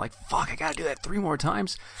once, and you're like, fuck, I gotta do that 3 more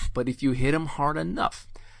times. But if you hit him hard enough,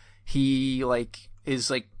 he like, his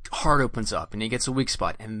like heart opens up and he gets a weak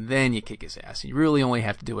spot, and then you kick his ass. You really only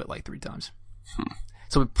have to do it like 3 times.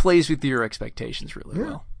 So it plays with your expectations really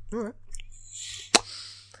well. All right.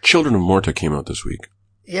 Children of Morta came out this week.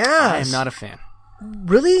 Yeah, I am not a fan.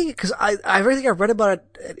 Really? Because everything I've read about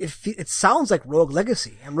it, it sounds like Rogue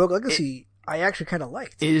Legacy, and Rogue Legacy I actually kind of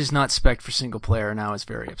liked. It is not spec'd for single player, and I was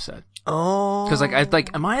very upset. Oh, because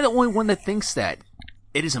am I the only one that thinks that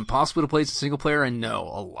it is impossible to play as a single player? And no,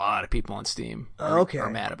 a lot of people on Steam are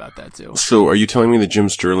mad about that too. So, are you telling me that Jim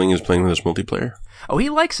Sterling is playing with this multiplayer? Oh, he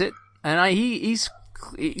likes it, and he's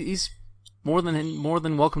more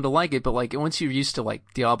than welcome to like it. But like, once you're used to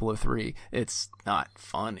like Diablo 3, it's not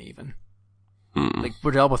fun even. Like,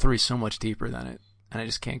 Diablo 3 is so much deeper than it, and I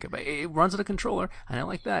just can't go back. It runs on a controller, and I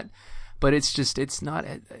like that, but it's not.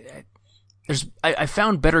 I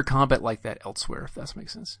found better combat like that elsewhere, if that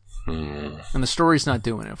makes sense. And the story's not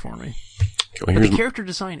doing it for me. Okay, well, but the character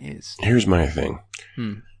design is. Here's my thing.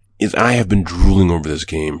 is I have been drooling over this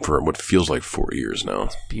game for what feels like 4 years now.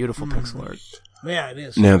 It's beautiful pixel art. Yeah, it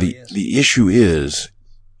is. Now, the issue is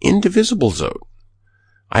Indivisible's out.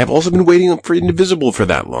 I have also been waiting for Indivisible for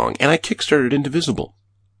that long, and I kickstarted Indivisible.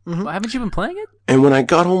 Mm-hmm. Well, haven't you been playing it? And when I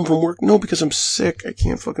got home from work, no, because I'm sick. I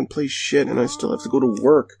can't fucking play shit, and I still have to go to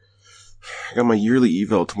work. I got my yearly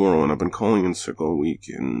eval tomorrow, and I've been calling in sick all week,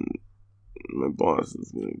 and my boss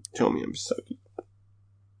is going to tell me I'm sucky.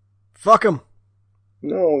 Fuck him.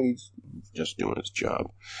 No, he's just doing his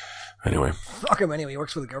job. Anyway. Fuck him anyway. He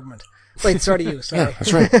works for the government. Wait, sorry to you. Sorry. Yeah,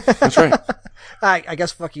 that's right. That's right. I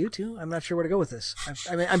guess fuck you too. I'm not sure where to go with this.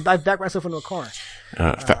 I've backed myself into a corner.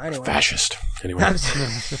 Anyway. Fascist. Anyway.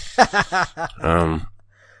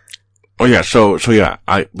 Oh yeah, so yeah,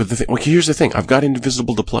 here's the thing. I've got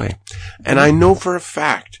Indivisible to play. And I know for a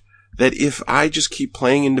fact that if I just keep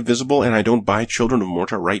playing Indivisible and I don't buy Children of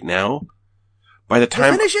Morta right now, by the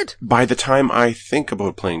time I think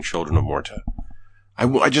about playing Children of Morta,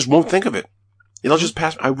 I just won't think of it. It'll just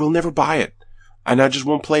pass. I will never buy it. And I just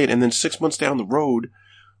won't play it. And then 6 months down the road,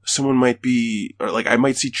 someone might be, or like I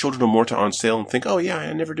might see Children of Morta on sale and think, oh yeah,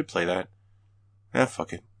 I never did play that. Ah,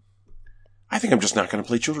 fuck it. I think I'm just not going to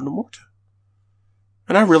play Children of Morta.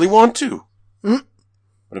 And I really want to. But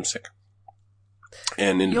I'm sick.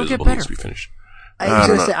 And Indivisible needs to be finished.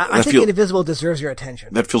 I think Indivisible deserves your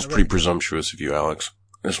attention. That feels pretty presumptuous of you, Alex.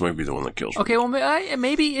 This might be the one that kills me. Okay, well,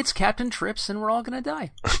 maybe it's Captain Trips and we're all going to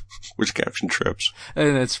die. Which Captain Trips?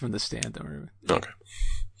 That's from The Stand, don't worry. Okay.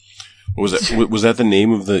 What was that? Was that the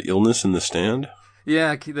name of the illness in The Stand?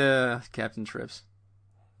 Yeah, the Captain Trips.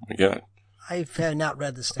 Oh my God. I have not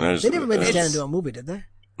read The Stand. They never made The Stand into a movie, did they?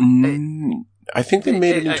 I think they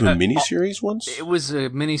made it into a miniseries once. It was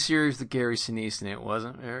a miniseries with Gary Sinise, and it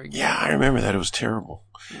wasn't very good. Yeah, I remember that. It was terrible.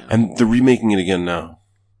 Yeah. And they're remaking it again now.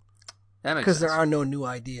 Because there are no new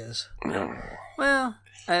ideas. Well,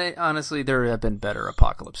 honestly, there have been better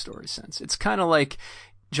apocalypse stories since. It's kind of like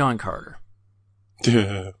John Carter.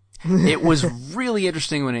 It was really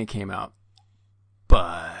interesting when it came out,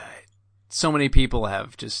 but so many people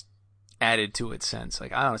have just added to it since.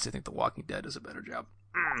 Like, I honestly think The Walking Dead does a better job.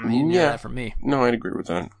 Yeah, that for me. No, I'd agree with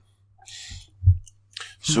that.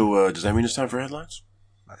 So, does that mean it's time for headlines?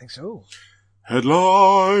 I think so.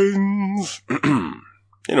 Headlines!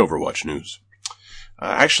 In Overwatch news.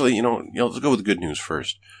 Actually, let's go with the good news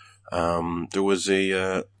first. There was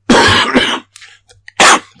the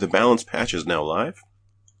balance patch is now live.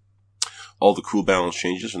 All the cool balance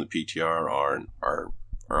changes from the PTR are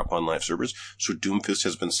up on live servers. So Doomfist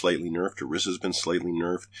has been slightly nerfed. Orisa's been slightly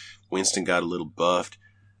nerfed. Winston got a little buffed.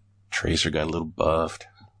 Tracer got a little buffed.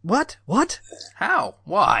 What? How?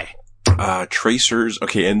 Why? Tracers.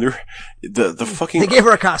 Okay, and the fucking... They gave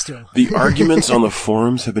her a costume. The arguments on the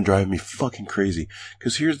forums have been driving me fucking crazy.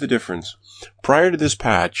 Because here's the difference. Prior to this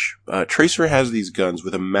patch, Tracer has these guns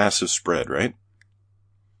with a massive spread, right?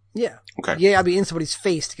 Yeah. Okay. Yeah, I'll be in somebody's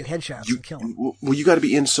face to get headshots and kill them. Well, you gotta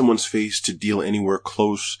be in someone's face to deal anywhere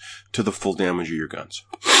close to the full damage of your guns.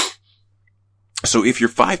 So if you're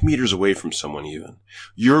 5 meters away from someone even,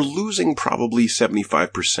 you're losing probably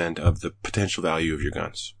 75% of the potential value of your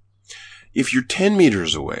guns. If you're 10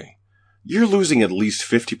 meters away, you're losing at least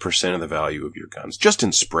 50% of the value of your guns, just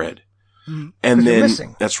in spread. Mm-hmm. And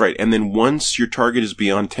then, that's right. And then once your target is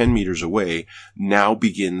beyond 10 meters away, now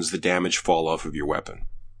begins the damage fall off of your weapon.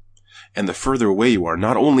 And the further away you are,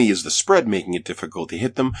 not only is the spread making it difficult to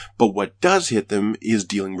hit them, but what does hit them is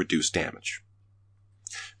dealing reduced damage.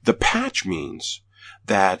 The patch means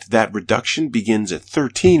that reduction begins at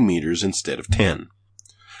 13 meters instead of 10.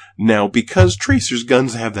 Now, because Tracer's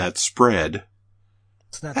guns have that spread,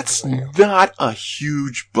 that's not a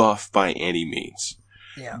huge buff by any means.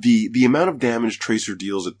 Yeah. The amount of damage Tracer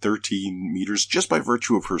deals at 13 meters, just by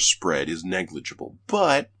virtue of her spread, is negligible.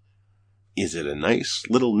 But, is it a nice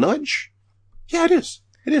little nudge? Yeah, it is.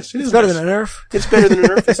 It is. It's better than a nerf. It's better than a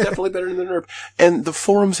nerf. It's definitely better than a nerf. And the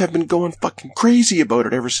forums have been going fucking crazy about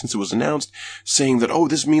it ever since it was announced, saying that,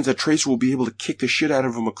 this means that Tracer will be able to kick the shit out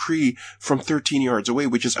of a McCree from 13 yards away,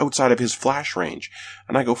 which is outside of his flash range.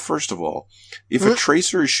 And I go, first of all, if a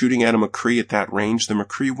Tracer is shooting at a McCree at that range, the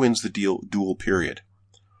McCree wins the duel, period.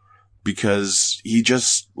 Because he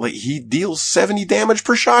deals 70 damage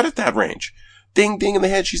per shot at that range. Ding, ding in the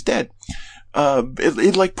head, she's dead.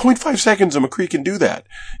 In like 0.5 seconds, a McCree can do that.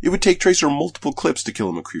 It would take Tracer multiple clips to kill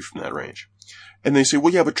a McCree from that range. And they say,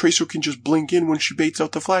 well, yeah, but Tracer can just blink in when she baits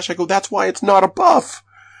out the flash. I go, that's why it's not a buff.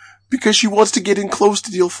 Because she wants to get in close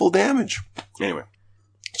to deal full damage. Anyway.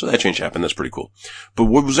 So that change happened. That's pretty cool. But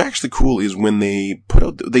what was actually cool is when they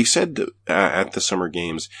they said at the Summer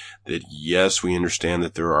Games that yes, we understand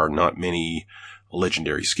that there are not many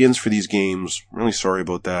legendary skins for these games. Really sorry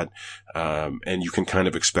about that. And you can kind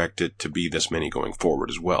of expect it to be this many going forward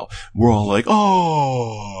as well. We're all like,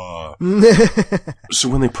 oh! So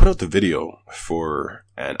when they put out the video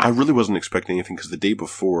and I really wasn't expecting anything because the day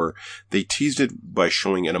before they teased it by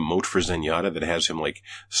showing an emote for Zenyatta that has him like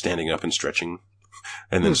standing up and stretching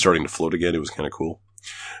and then starting to float again. It was kind of cool.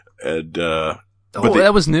 And,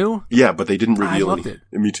 that was new? Yeah, but they didn't reveal I loved it.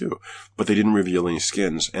 Me too. But they didn't reveal any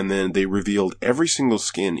skins. And then they revealed every single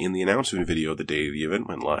skin in the announcement video the day the event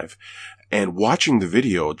went live. And watching the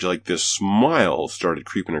video, like this smile started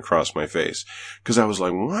creeping across my face. Cause I was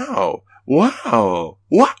like, wow.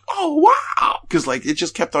 Cause like it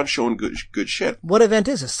just kept on showing good shit. What event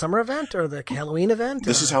is this? Summer event or the Halloween event?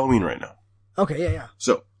 This is Halloween right now. Okay, yeah.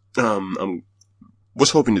 So,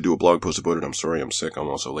 was hoping to do a blog post about it. I'm sorry, I'm sick. I'm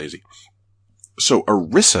also lazy. So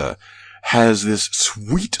Orisa has this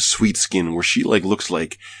sweet skin where she like looks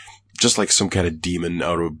like just like some kind of demon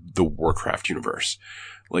out of the Warcraft universe.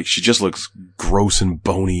 Like she just looks gross and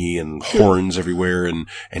bony and horns everywhere and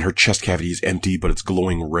her chest cavity is empty, but it's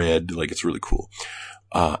glowing red. Like it's really cool.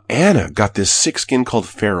 Anna got this sick skin called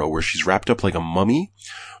Pharaoh where she's wrapped up like a mummy,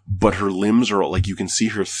 but her limbs are all like, you can see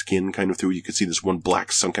her skin kind of through. You can see this one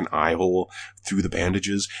black sunken eye hole through the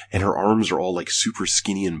bandages, and her arms are all like super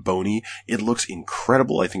skinny and bony. It looks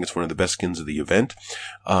incredible. I think it's one of the best skins of the event.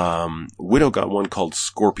 Widow got one called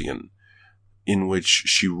Scorpion, in which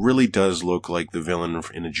she really does look like the villain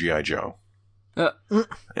in a G.I. Joe. And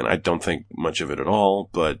I don't think much of it at all,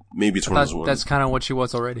 but maybe it's one of those ones. That's kind of what she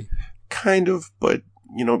was already. Kind of, but,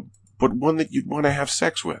 but one that you'd want to have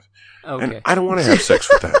sex with. Okay. And I don't want to have sex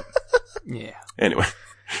with that. Yeah. Anyway.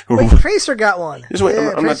 Wait, Tracer got one. Just wait,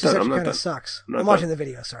 I'm not done. I'm not done. Sucks. I'm watching the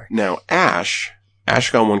video, sorry. Now, Ash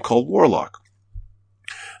got one called Warlock.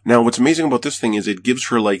 Now, what's amazing about this thing is it gives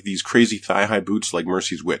her like these crazy thigh-high boots like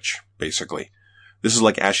Mercy's Witch, basically. This is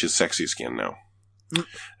like Ash's sexy skin now.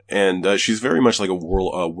 And she's very much like a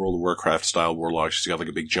World of Warcraft style warlock. She's got like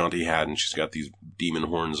a big jaunty hat and she's got these demon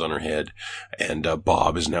horns on her head. And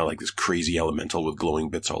Bob is now like this crazy elemental with glowing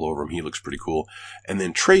bits all over him. He looks pretty cool. And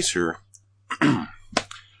then Tracer,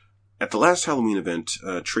 at the last Halloween event,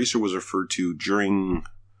 Tracer was referred to during,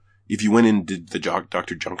 if you went and did the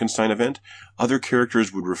Dr. Junkenstein event, other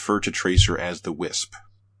characters would refer to Tracer as the Wisp,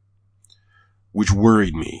 which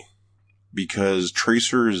worried me because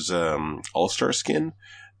Tracer's All-Star skin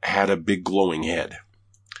had a big glowing head.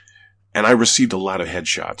 And I received a lot of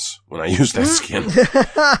headshots when I used that skin.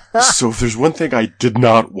 So if there's one thing I did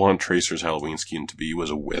not want Tracer's Halloween skin to be, was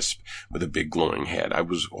a wisp with a big glowing head. I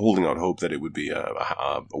was holding out hope that it would be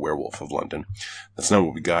a werewolf of London. That's not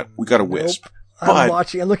what we got. We got a wisp. Nope.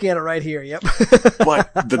 I'm looking at it right here. Yep.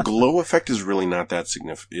 But the glow effect is really not that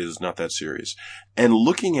not that serious. And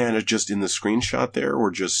looking at it just in the screenshot there, or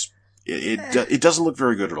just, it doesn't look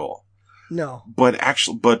very good at all. No. But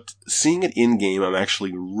seeing it in game, I'm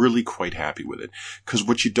actually really quite happy with it. Cause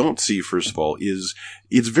what you don't see, first of all, is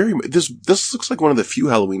this looks like one of the few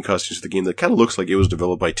Halloween costumes of the game that kind of looks like it was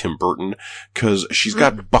developed by Tim Burton. Cause she's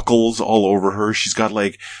got buckles all over her. She's got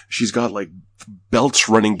like belts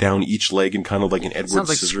running down each leg in kind of like an Edward Scissorhand. Sounds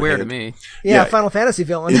like Square to me. Yeah, Final Fantasy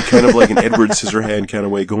villain. In kind of like an Edward Scissorhand kind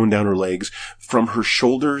of way, going down her legs. From her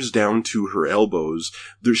shoulders down to her elbows,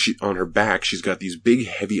 on her back, she's got these big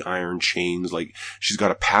heavy iron chains. Like, she's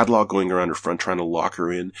got a padlock going around her front trying to lock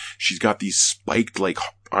her in. She's got these spiked, like,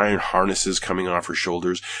 iron harnesses coming off her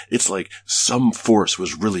shoulders. It's like some force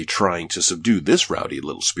was really trying to subdue this rowdy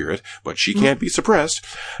little spirit, but she can't be suppressed.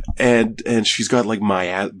 And she's got like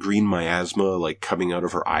green miasma like coming out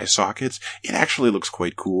of her eye sockets. It actually looks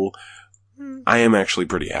quite cool. I am actually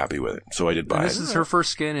pretty happy with it, so I did buy it. This is her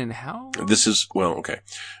first skin, and how? This is, well, okay.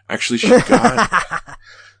 Actually, she got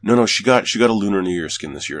no, she got a Lunar New Year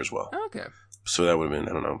skin this year as well. Okay. So that would have been,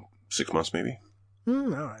 I don't know, 6 months maybe. All right.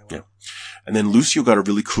 Well. Yeah. And then Lucio got a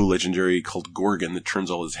really cool legendary called Gorgon that turns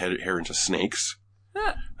all his hair into snakes.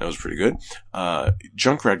 That was pretty good.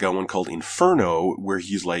 Junkrat got one called Inferno, where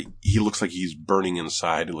he looks like he's burning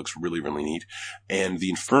inside. It looks really, really neat. And the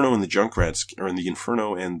Inferno and the the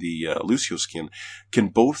Inferno and the Lucio skin can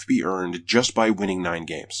both be earned just by winning 9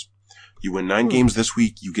 games. You win 9 games this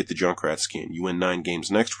week, you get the Junkrat skin. You win 9 games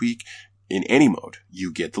next week, in any mode,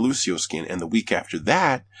 you get the Lucio skin. And the week after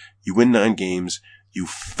that, you win 9 games, you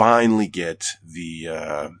finally get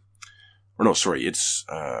the, it's,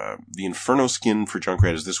 the Inferno skin for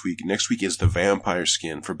Junkrat is this week. Next week is the Vampire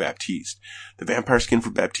skin for Baptiste. The Vampire skin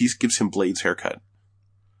for Baptiste gives him Blade's haircut.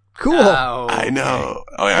 Cool. Oh, I know.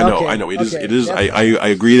 I know. It is. I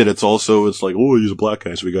agree that it's like, oh, he's a black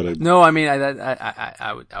guy, so we gotta. No, I mean,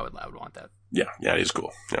 I would want that. Yeah, it is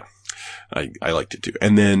cool. Yeah. I liked it too.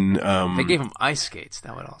 And then, they gave him ice skates.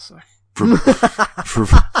 That would also. For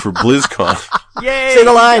BlizzCon. Yay! Say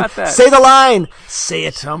the line. Say the line. Say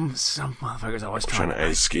it. Some motherfuckers always trying to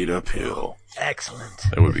ice skate uphill. Excellent.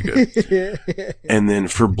 That would be good. And then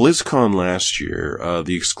for BlizzCon last year,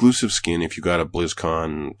 the exclusive skin, if you got a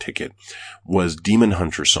BlizzCon ticket, was Demon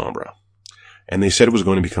Hunter Sombra. And they said it was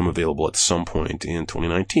going to become available at some point in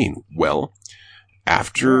 2019. Well,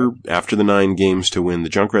 after the 9 games to win the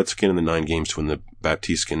Junkrat skin and the 9 games to win the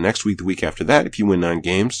Baptiste skin next week, the week after that, if you win 9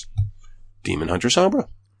 games, Demon Hunter Sombra.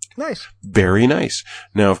 Nice. Very nice.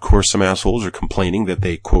 Now, of course, some assholes are complaining that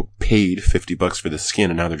they, quote, paid $50 for the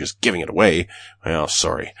skin and now they're just giving it away. Well,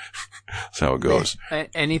 sorry. That's how it goes.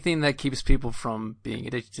 Anything that keeps people from being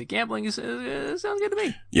addicted to gambling sounds good to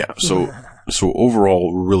me. Yeah. So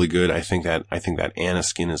overall, really good. I think that Anna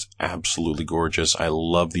skin is absolutely gorgeous. I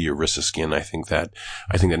love the Orisa skin. I think that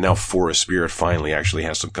now Forest Spirit finally actually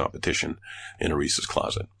has some competition in Orisa's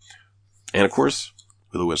closet. And of course,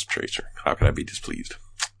 Will-O-Wisp Tracer. How could I be displeased?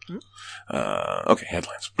 Okay,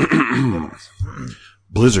 headlines.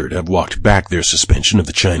 Blizzard have walked back their suspension of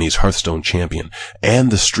the Chinese Hearthstone champion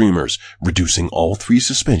and the streamers, reducing all 3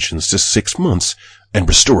 suspensions to 6 months and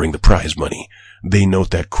restoring the prize money. They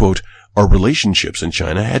note that, quote, our relationships in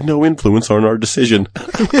China had no influence on our decision.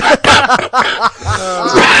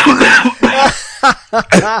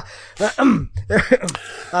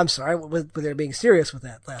 I'm sorry, but they're being serious with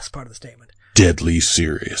that last part of the statement. Deadly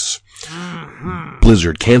serious. Mm-hmm.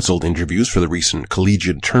 Blizzard canceled interviews for the recent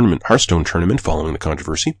collegiate tournament, Hearthstone tournament following the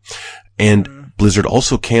controversy. And Blizzard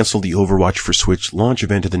also canceled the Overwatch for Switch launch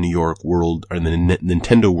event at the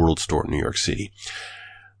Nintendo World Store in New York City.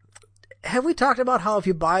 Have we talked about how if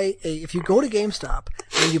you go to GameStop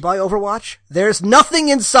and you buy Overwatch, there's nothing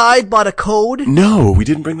inside but a code? No, we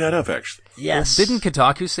didn't bring that up, actually. Yes. Well, didn't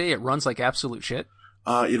Kotaku say it runs like absolute shit?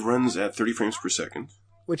 It runs at 30 frames per second.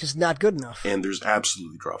 Which is not good enough. And there's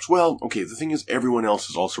absolutely drops. Well, okay, the thing is, everyone else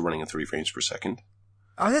is also running at 30 frames per second.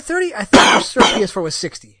 Are they 30? I thought PS4 was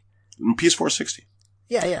 60. PS4 is 60.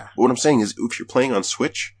 Yeah. But what I'm saying is, if you're playing on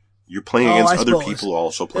Switch, you're playing against other people who are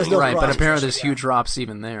also playing. Right, but apparently there's huge drops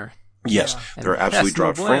even there. Yes, there are absolutely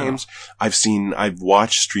dropped frames. I've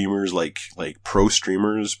watched streamers like pro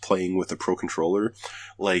streamers playing with a pro controller,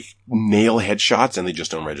 like nail headshots and they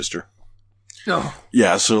just don't register. No.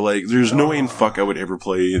 Yeah, so there's no way in fuck I would ever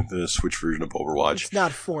play the Switch version of Overwatch. It's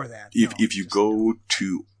not for that. If you go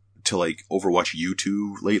to Overwatch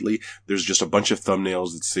YouTube lately, there's just a bunch of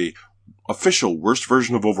thumbnails that say official worst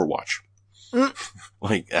version of Overwatch.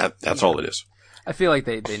 That's all it is. I feel like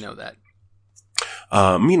they know that.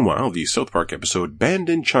 Meanwhile, the South Park episode Banned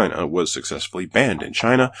in China was successfully banned in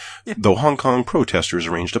China, though Hong Kong protesters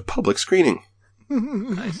arranged a public screening.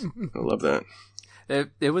 Nice. I love that.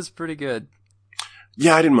 It was pretty good.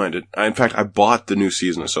 Yeah, I didn't mind it. In fact, I bought the new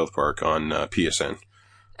season of South Park on PSN.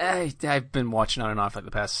 I've been watching on and off the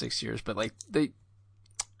past 6 years, but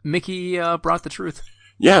Mickey brought the truth.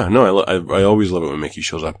 Yeah, no, I always love it when Mickey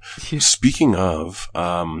shows up. Speaking of,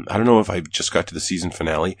 I don't know if I just got to the season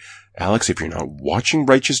finale. Alex, if you're not watching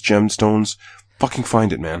Righteous Gemstones, fucking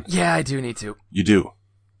find it, man. Yeah, I do need to. You do.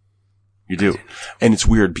 And it's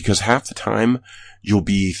weird because half the time you'll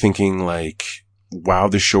be thinking wow,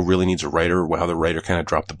 this show really needs a writer. Wow, the writer kind of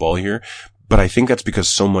dropped the ball here. But I think that's because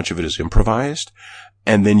so much of it is improvised.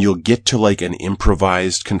 And then you'll get to an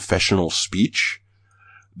improvised confessional speech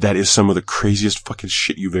that is some of the craziest fucking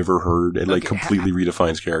shit you've ever heard and completely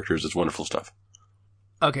redefines characters. It's wonderful stuff.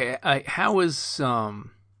 Okay, how is, oh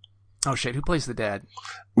shit, who plays the dad?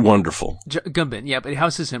 Wonderful. Gumbin, yeah, but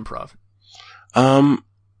how's his improv?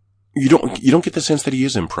 You don't get the sense that he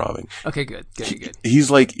is improving. Okay, good. He's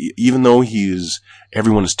even though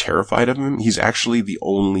everyone is terrified of him, he's actually the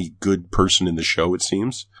only good person in the show, it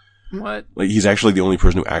seems. What? He's actually the only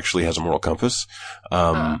person who actually has a moral compass.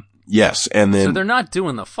 Yes, and then... So they're not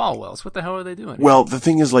doing the Falwells. What the hell are they doing? Well, the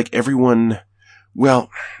thing is, everyone... Well,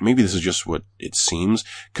 maybe this is just what it seems,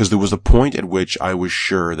 because there was a point at which I was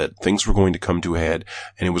sure that things were going to come to a head,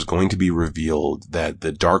 and it was going to be revealed that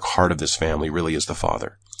the dark heart of this family really is the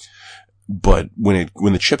father. But when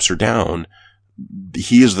the chips are down,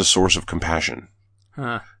 he is the source of compassion.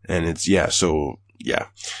 Huh. And it's,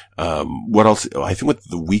 what else? I think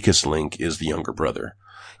the weakest link is the younger brother.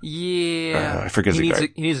 Yeah. I forget the guy.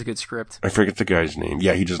 He needs a good script. I forget the guy's name.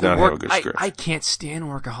 Yeah, he does not have a good script. I can't stand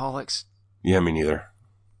Workaholics. Yeah, me neither.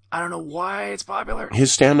 I don't know why it's popular.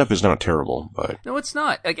 His stand-up is not terrible, but... No, it's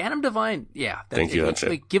not. Adam Devine, yeah. Thank you, that's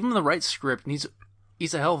it. Give him the right script, and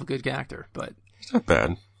he's a hell of a good actor, but... It's not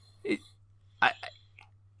bad. I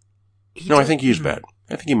think he is bad.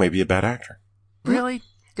 I think he might be a bad actor. Really?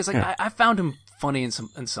 Because I found him funny in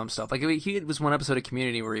some stuff. Like he was one episode of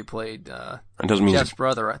Community where he played mean Jeff's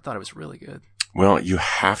brother. I thought it was really good. Well, you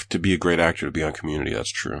have to be a great actor to be on Community.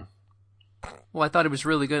 That's true. Well, I thought it was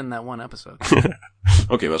really good in that one episode.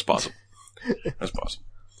 Okay, that's possible. That's possible.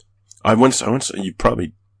 I once, you're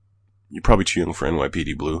probably too young for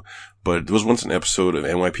NYPD Blue, but there was once an episode of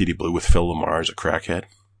NYPD Blue with Phil LaMarr as a crackhead.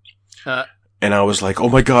 And I was like, oh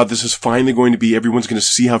my God, this is finally going to be, everyone's going to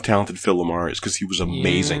see how talented Phil LaMarr is, because he was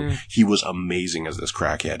amazing. Yeah. He was amazing as this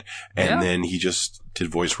crackhead. And then he just did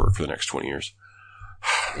voice work for the next 20 years.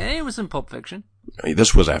 Yeah, he was in Pulp Fiction.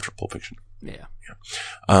 This was after Pulp Fiction. Yeah.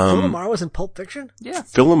 Phil LaMarr was in Pulp Fiction? Yeah.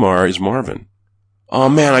 Phil LaMarr is Marvin. Oh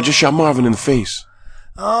man, I just shot Marvin in the face.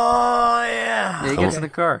 Oh, yeah. Yeah, he gets in the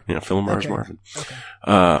car. Yeah, Phil LaMarr is Marvin. Okay.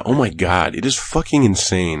 Oh my God, it is fucking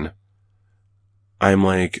insane. I'm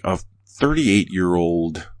like a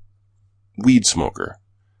 38-year-old weed smoker.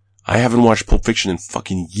 I haven't watched Pulp Fiction in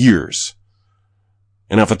fucking years.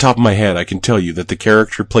 And off the top of my head, I can tell you that the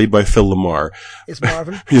character played by Phil LaMarr is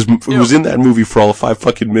Marvin. Who was in that movie for all of 5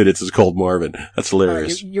 fucking minutes is called Marvin. That's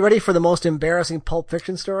hilarious. You ready for the most embarrassing Pulp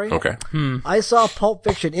Fiction story? Okay. I saw Pulp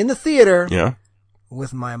Fiction in the theater. Yeah.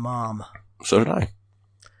 With my mom. So did I.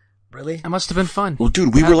 Really? That must have been fun. Well,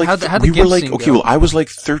 dude, we were like, I was like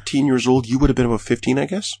 13 years old. You would have been about 15, I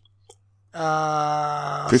guess.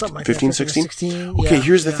 15, like 15, 16? Okay,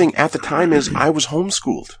 here's the thing. At the time is I was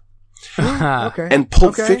homeschooled. Okay. And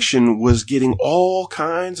Pulp Fiction was getting all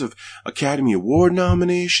kinds of Academy Award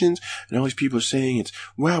nominations, and all these people are saying it's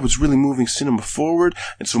really moving cinema forward.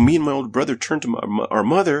 And so me and my older brother turned to our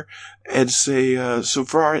mother and say, so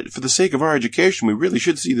for the sake of our education, we really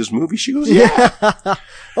should see this movie. She goes, yeah.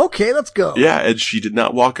 Okay, let's go. Yeah, and she did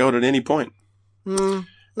not walk out at any point. No, I'm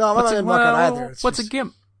not walking out either. What's a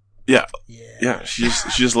gimp? Yeah. Yeah. She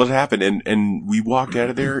just let it happen. And we walked out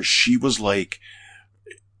of there. She was like,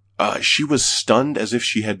 she was stunned as if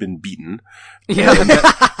she had been beaten. Yeah.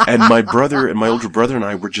 And my brother and my older brother and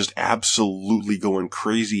I were just absolutely going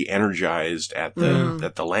crazy, energized at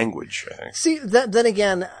the language, I think. See, then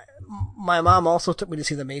again, my mom also took me to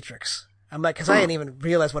see The Matrix. I'm like, cause I didn't even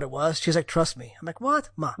realize what it was. She's like, trust me. I'm like,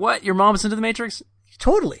 what? Mom. What? Your mom's into The Matrix?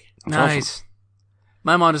 Totally. Nice. Awesome.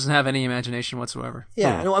 My mom doesn't have any imagination whatsoever.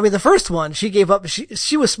 Yeah. No, I mean, the first one, she gave up.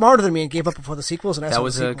 She was smarter than me and gave up before the sequels. And that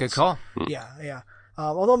was a good call. Yeah.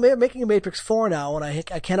 Although making a Matrix 4 now, and I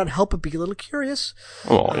cannot help but be a little curious.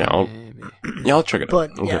 Oh, yeah. I'll check it out.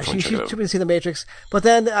 But yeah, she took me to see The Matrix. But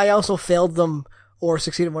then I also failed them or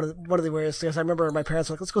succeeded one of the ways. Because I remember my parents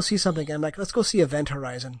were like, let's go see something. And I'm like, let's go see Event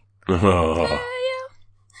Horizon. Yeah.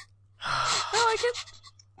 I like it.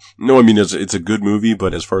 No, I mean, it's a good movie,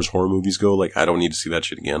 but as far as horror movies go, like, I don't need to see that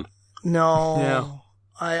shit again. No. Yeah.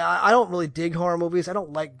 I don't really dig horror movies. I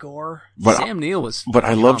don't like gore. But Sam Neill was. But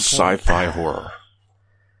I love sci-fi horror.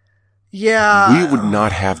 Yeah. We would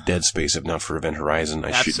not have Dead Space if not for Event Horizon.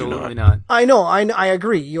 I shit you not. Absolutely not. I know. I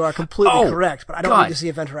agree. You are completely correct, but I don't need to see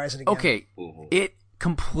Event Horizon again. Okay. It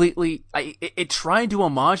completely, it tried to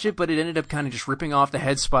homage it, but it ended up kind of just ripping off the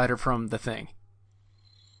head spider from The Thing.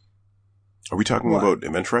 Are we talking about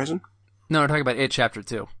Event Horizon? No, we're talking about It Chapter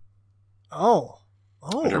 2. Oh.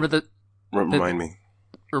 Remember remind me.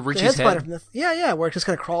 Or Richie's head? From yeah, where it just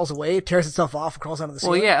kind of crawls away, tears itself off, and crawls onto the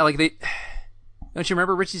ceiling. Well, yeah, like don't you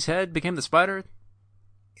remember Richie's head became the spider?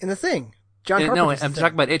 In The Thing. John Carpenter's No, The I'm Thing.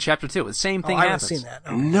 talking about It Chapter 2. The same thing happens. I haven't seen that.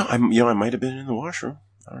 Okay. No, I might have been in the washroom.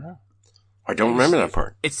 I don't know. I don't remember that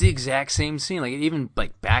part. It's the exact same scene. Like, it even,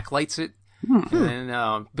 like, backlights it. And then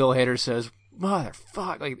Bill Hader says,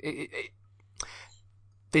 motherfuck. Like,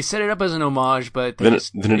 they set it up as an homage, but then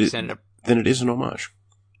it is an homage.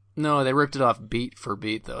 No, they ripped it off beat for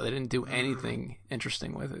beat, though. They didn't do anything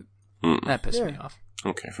interesting with it. That pissed me off.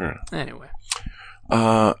 Okay, fair enough. Anyway.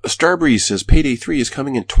 Starbreeze says Payday 3 is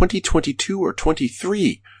coming in 2022 or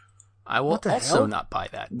 23. I will also not buy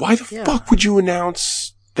that. Why the fuck would you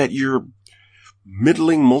announce that your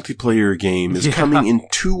middling multiplayer game is coming in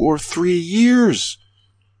 2 or 3 years?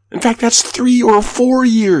 In fact, that's 3 or 4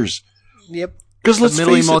 years. Yep. Because let's face it,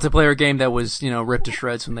 middling multiplayer game that was, ripped to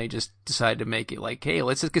shreds when they just decided to make it like, hey,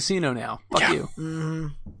 let's a casino now. Fuck you. Mm-hmm.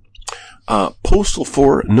 Postal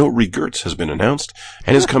 4 No Regrets has been announced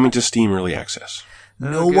and is coming to Steam Early Access.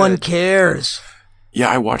 No one cares. Yeah,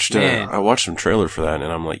 I watched some trailer for that,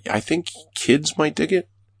 and I'm like, I think kids might dig it.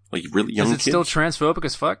 Like, really young kids. Is it still transphobic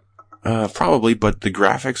as fuck? Probably, but the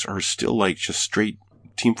graphics are still like just straight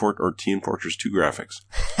Team Fortress 2 graphics.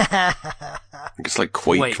 It's like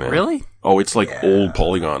Quake, man. Really? Oh, it's like old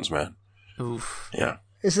polygons, man. Oof. Yeah.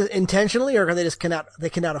 Is it intentionally, or they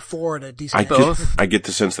cannot afford a decent? I get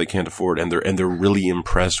the sense they can't afford, and they're really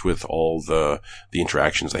impressed with all the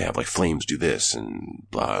interactions they have. Like Flames do this and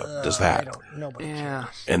does that.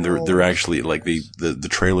 And they're actually like the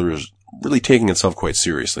trailer is really taking itself quite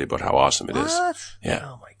seriously about how awesome it is. Yeah.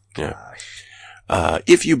 Oh my gosh.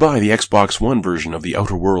 If you buy the Xbox One version of The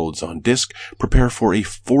Outer Worlds on disc, prepare for a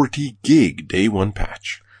 40 gig day one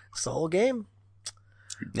patch. It's the whole game.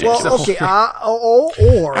 Well, okay,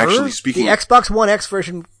 or actually, speaking the Xbox One X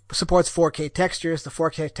version supports 4K textures. The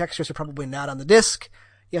 4K textures are probably not on the disc.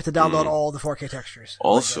 You have to download all the 4K textures.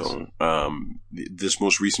 Also, this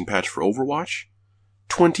most recent patch for Overwatch,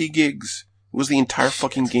 20 gigs. It was the entire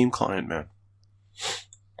fucking game client, man.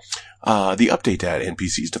 The update to add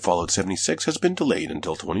NPCs to Fallout 76 has been delayed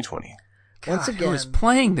until 2020. Once again, who is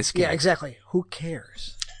playing this game? Yeah, exactly. Who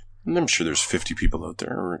cares? And I'm sure there's 50 people out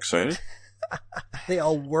there who are excited. They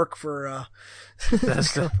all work for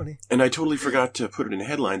this company. And I totally forgot to put it in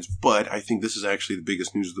headlines, but I think this is actually the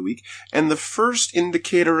biggest news of the week, and the first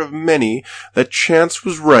indicator of many that Chance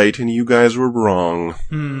was right and you guys were wrong.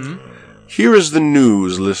 Here is the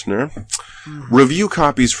news, listener. Review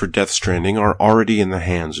copies for Death Stranding are already in the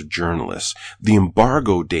hands of journalists. The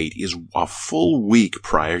embargo date is a full week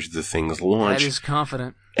prior to the thing's launch. That is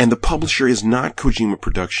confident. And the publisher is not Kojima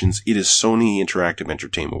Productions, it is Sony Interactive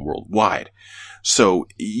Entertainment Worldwide. So,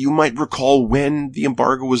 you might recall when the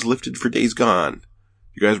embargo was lifted for Days Gone.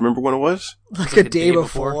 You guys remember when it was? Like a day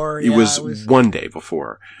before. It was 1 day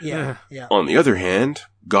before. Yeah. On the other hand,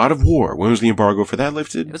 God of War, when was the embargo for that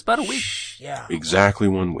lifted? It was about a week. Yeah. Exactly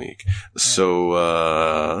 1 week. So,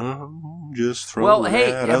 just throw Well, that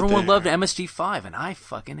hey, out everyone there. loved MSG5, and I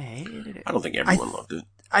fucking hated it. I don't think everyone loved it.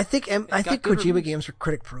 I think good Kojima reviews. games are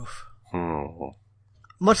critic-proof. Oh.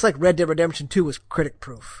 Much like Red Dead Redemption 2 was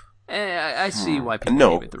critic-proof. I see why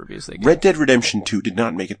people hate the reviews they get. Red Dead Redemption 2 did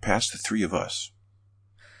not make it past the three of us.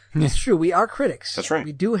 It's true. We are critics. That's right.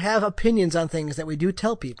 We do have opinions on things that we do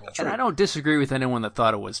tell people. That's And right. I don't disagree with anyone that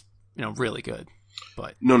thought it was, really good.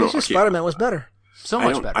 But No, It's just Spider-Man was better. so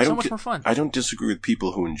much better, so much more fun. I don't disagree with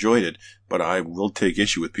people who enjoyed it, but I will take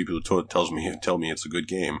issue with people who tell me it's a good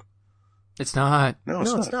game. It's not. No,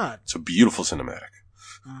 It's not. It's a beautiful cinematic.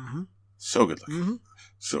 Mm-hmm. So good looking. Mm-hmm.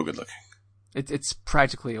 So good looking. It's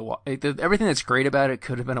practically everything that's great about it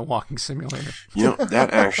could have been a walking simulator. That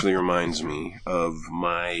actually reminds me of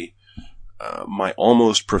my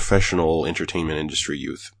almost professional entertainment industry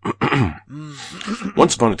youth.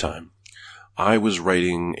 Once upon a time, I was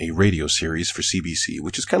writing a radio series for CBC,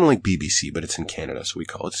 which is kind of like BBC, but it's in Canada, so we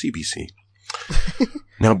call it CBC.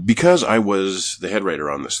 Now, because I was the head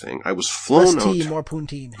writer on this thing, I was flown Less out. tea, more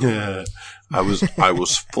poutine. I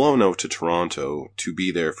was flown out to Toronto to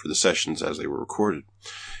be there for the sessions as they were recorded,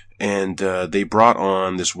 and they brought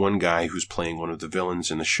on this one guy who's playing one of the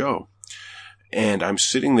villains in the show. And I'm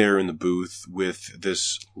sitting there in the booth with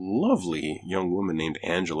this lovely young woman named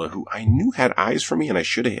Angela, who I knew had eyes for me, and I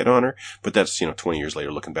should have hit on her. But that's 20 years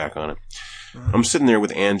later, looking back on it. I'm sitting there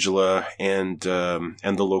with Angela and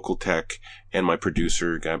the local tech and my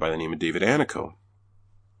producer, a guy by the name of David Anico.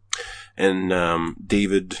 And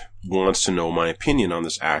David wants to know my opinion on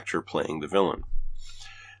this actor playing the villain.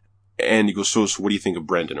 And he goes, so what do you think of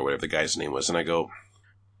Brendan, or whatever the guy's name was? And I go,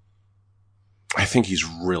 I think he's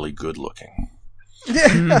really good looking.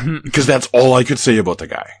 Because that's all I could say about the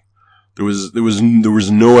guy. There was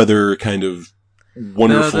no other kind of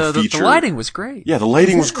wonderful feature. The lighting was great. Yeah, the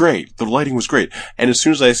lighting was great. The lighting was great. And as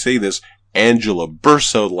soon as I say this, Angela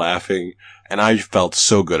bursts out laughing, and I felt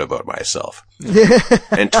so good about myself.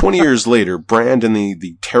 And 20 years later, Brandon,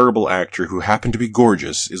 the terrible actor who happened to be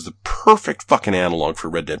gorgeous, is the perfect fucking analog for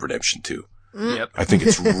Red Dead Redemption 2. Yep. I think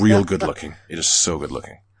it's real good looking. It is so good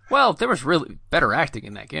looking. Well, there was really better acting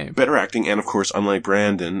in that game. Better acting, and of course, unlike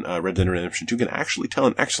Brandon, Red Dead Redemption 2 can actually tell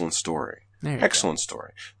an excellent story. Excellent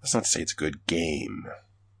story. That's not to say it's a good game.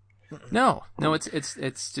 No,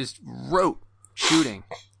 it's just rote shooting.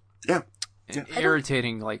 Yeah.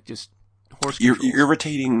 Irritating, like just horse controls.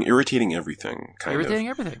 Irritating everything, Irritating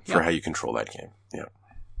everything. For how you control that game. Yeah.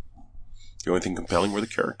 The only thing compelling were the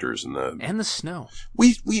characters and the snow.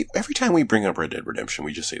 We every time we bring up Red Dead Redemption,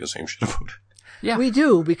 we just say the same shit about it. Yeah, we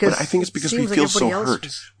do, because but I think it's because we feel so hurt.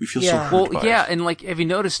 We feel so hurt. Well, yeah, and like, have you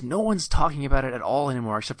noticed no one's talking about it at all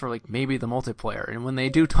anymore, except for like maybe the multiplayer. And when they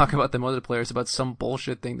do talk about the multiplayer, it's about some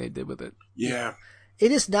bullshit thing they did with it. Yeah.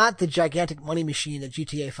 It is not the gigantic money machine that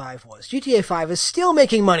GTA 5 was. GTA 5 is still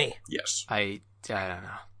making money. Yes. I don't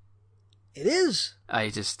know. It is. I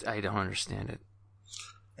don't understand it.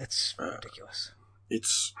 It's ridiculous.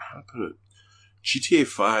 It's, how to put it, GTA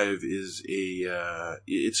 5 is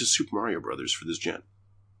it's a Super Mario Brothers for this gen.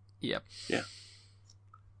 Yep. Yeah.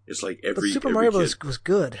 It's like But Super Mario Bros. Was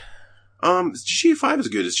good. GTA 5 is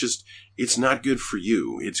good. It's just, it's not good for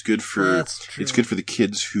you. It's good for the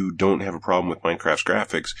kids who don't have a problem with Minecraft's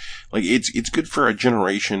graphics. Like, it's good for a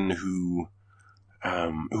generation who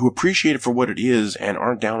appreciate it for what it is and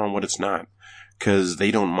aren't down on what it's not. Cause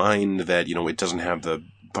they don't mind that, it doesn't have the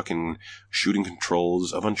fucking shooting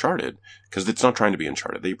controls of Uncharted. Cause it's not trying to be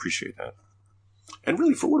Uncharted. They appreciate that. And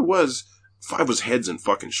really, for what it was, 5 was heads and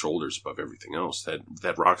fucking shoulders above everything else that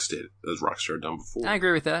Rockstar had done before. I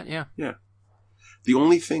agree with that, yeah. Yeah. The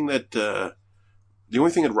only thing that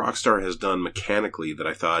Rockstar has done mechanically that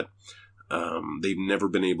I thought they've never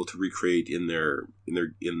been able to recreate in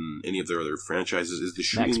any of their other franchises is the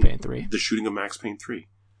shooting. Max Payne 3. The shooting of Max Payne 3.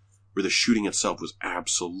 Where the shooting itself was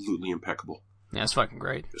absolutely impeccable. Yeah, it's fucking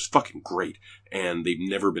great. It was fucking great. And they've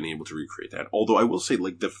never been able to recreate that. Although I will say,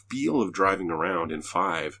 like, the feel of driving around in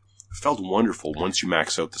 5 felt wonderful once you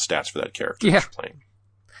max out the stats for that character that you're playing.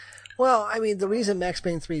 Well, I mean, the reason Max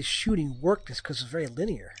Payne 3's shooting worked is because it was very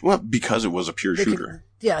linear. Well, because it was a pure shooter.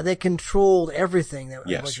 They controlled everything that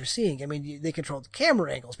what you're seeing. I mean, they controlled the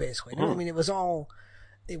camera angles, basically. I mean, it was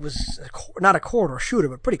not a corridor shooter,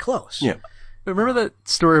 but pretty close. Yeah. Remember that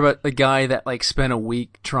story about the guy that like spent a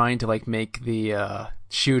week trying to like make the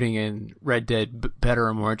shooting in Red Dead better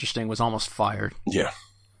and more interesting, was almost fired? Yeah.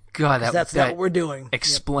 God, that's not what we're doing.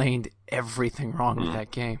 Explained everything wrong with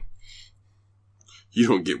that game. You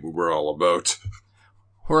don't get what we're all about.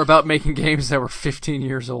 We're about making games that were 15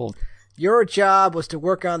 years old. Your job was to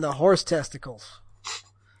work on the horse testicles.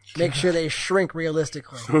 Make sure they shrink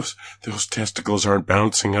realistically. Those testicles aren't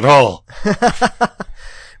bouncing at all.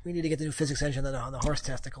 We need to get the new physics engine on the horse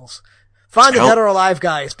testicles. Find the dead or alive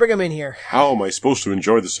guys. Bring them in here. How am I supposed to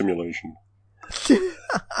enjoy the simulation?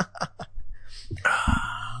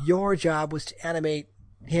 Your job was to animate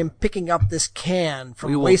him picking up this can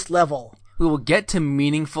from waist level. We will get to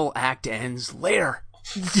meaningful act ends later.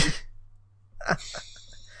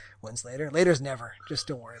 When's later? Later's never. Just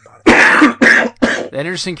don't worry about it. That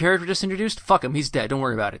interesting character just introduced? Fuck him. He's dead. Don't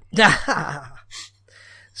worry about it.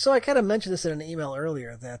 So I kind of mentioned this in an email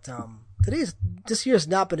earlier that this year has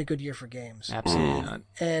not been a good year for games. Absolutely not.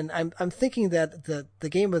 And I'm thinking that the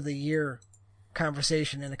game of the year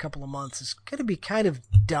conversation in a couple of months is going to be kind of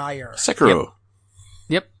dire. Sekiro.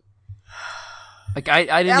 Yep. Like I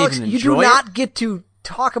didn't Alex, even enjoy it. You do not get to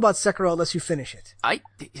talk about Sekiro unless you finish it.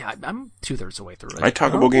 I'm 2/3 of the way through it. I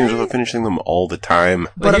talk about games without finishing them all the time.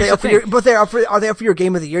 But are they up for your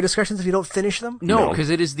game of the year discussions if you don't finish them? No, because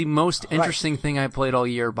it is the most interesting thing I played all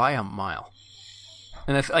year by a mile.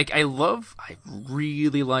 And I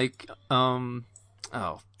really like oh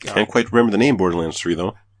God. Can't quite remember the name Borderlands 3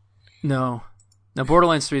 though. No,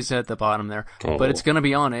 Borderlands 3 is at the bottom there, but it's going to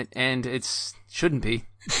be on it, and shouldn't be.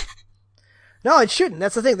 No, it shouldn't.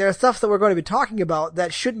 That's the thing. There are stuff that we're going to be talking about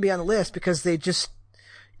that shouldn't be on the list because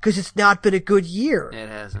it's not been a good year. It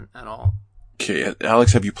hasn't at all. Okay,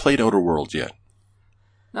 Alex, have you played Outer Worlds yet?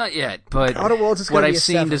 Not yet, but Outer Worlds is what I've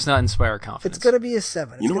seen 7. Does not inspire confidence. It's going to be a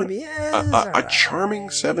 7. It's going to be a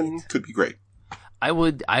charming 7 could be great. I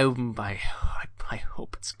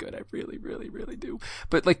hope it's good. I really, really, really do.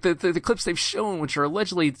 But like the clips they've shown, which are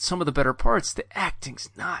allegedly some of the better parts, the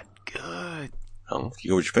acting's not good. Oh,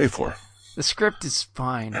 you get what you pay for. The script is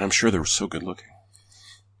fine. And I'm sure they were so good looking.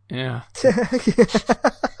 Yeah.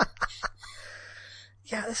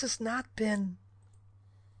 Yeah, this has not been.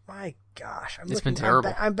 My gosh, it's been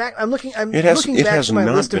terrible. I'm looking back to my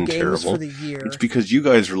list of games for the year. It's because you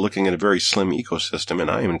guys are looking at a very slim ecosystem, and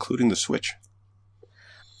I am including the Switch.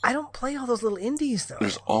 I don't play all those little indies though.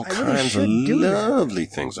 There's all kinds of lovely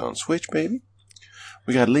things on Switch, baby.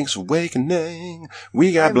 We got Link's Awakening.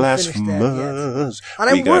 We got Blasphemous. And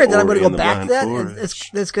I'm worried that I'm going to go back to that. And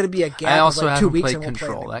it's going to be a gap. I also of like 2 haven't weeks. Played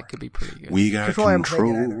Control. That could be pretty good. We got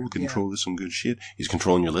Control. Control is some good shit. Is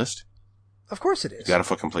Control on your list? Of course it is. You got to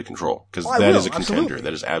fucking play Control because that is a contender. Absolutely.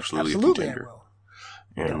 That is absolutely a contender.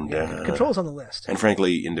 And Control's on the list. And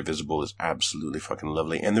frankly, Indivisible is absolutely fucking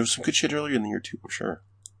lovely. And there was some good shit earlier in the year too. I'm sure.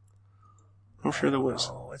 There was.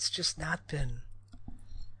 Oh, it's just not been.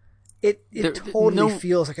 It totally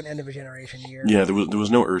feels like an end of a generation year. Yeah, there was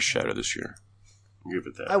no Earthshatter this year. I'll give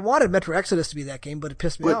it that. I wanted Metro Exodus to be that game, but it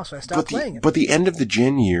pissed me off, so I stopped playing it. But the end of the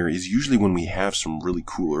gen year is usually when we have some really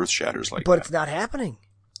cool Earthshatters like that. But it's not happening.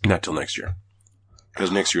 Not till next year.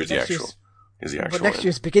 Because next year is the actual. But next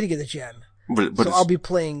year's the beginning of the gen. So I'll be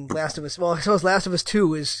playing Last of Us. Well, I suppose Last of Us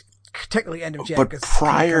 2 is technically end of gen. But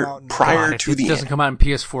prior to the end. If it doesn't come out on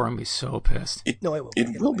PS4, I'm going to be so pissed. No, it will.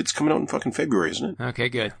 It will. It's coming out in fucking February, isn't it? Okay,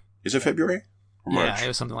 good. Is it February? Or March? Yeah, it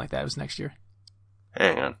was something like that. It was next year.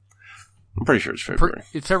 Hang on. I'm pretty sure it's February.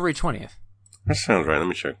 It's February 20th. That sounds right. Let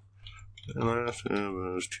me check. The Last of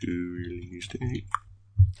Us 2 release date.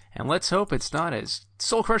 And let's hope it's not as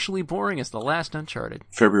soul-crushingly boring as the last Uncharted.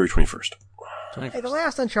 February 21st. Hey, the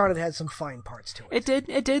last Uncharted had some fine parts to it.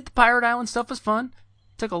 It did. The Pirate Island stuff was fun.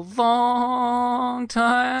 Took a long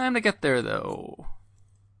time to get there, though.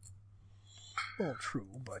 Well, true,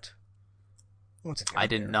 but once it I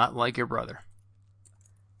did not like your brother.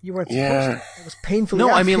 You weren't supposed to. It was painfully No,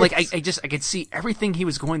 obvious. I mean, like, I could see everything he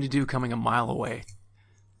was going to do coming a mile away.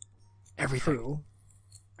 Everything. True.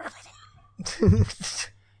 Everything.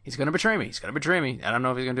 He's going to betray me. I don't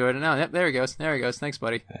know if he's going to do it now. Yep, there he goes. Thanks,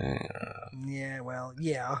 buddy. Yeah, well,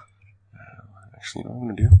 yeah. Actually, you know what I'm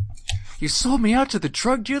going to do? You sold me out to the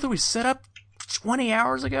drug dealer we set up 20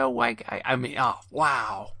 hours ago? Like, I mean, oh,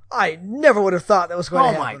 wow. I never would have thought that was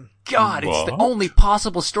going to happen. Oh, my God. It's the only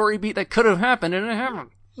possible story beat that could have happened, and it happened.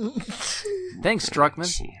 Thanks, Druckmann.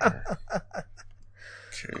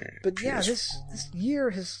 Okay. But yeah, this year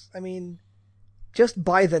has, I mean, just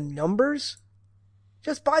by the numbers,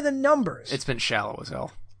 It's been shallow as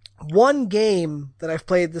hell. one game that I've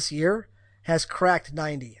played this year has cracked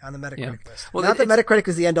 90 on the Metacritic list. Well, Not that Metacritic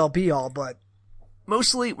is the end-all be-all, but...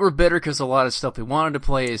 Mostly, we're bitter because a lot of stuff we wanted to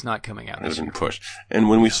play is not coming out. It's been pushed. And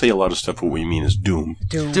when we say a lot of stuff, what we mean is Doom.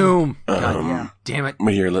 Doom. God, yeah. Damn it.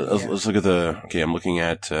 But here, let's look at I'm looking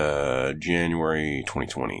at January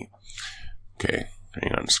 2020. Okay,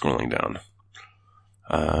 hang on, scrolling down.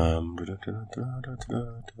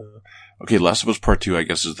 Okay, Last of Us Part 2, I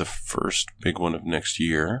guess, is the first big one of next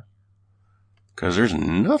year. Because there's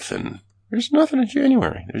nothing in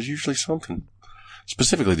January. There's usually something.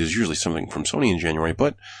 Specifically, there's usually something from Sony in January,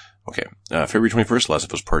 but, okay. February 21st, Last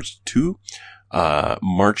of Us Part 2.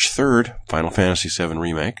 March 3rd, Final Fantasy VII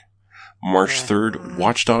Remake. March 3rd,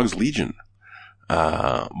 Watch Dogs Legion.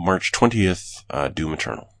 March 20th, Doom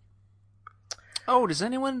Eternal. Oh, does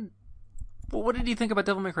anyone... Well, what did you think about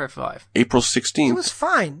Devil May Cry 5? April 16th. It was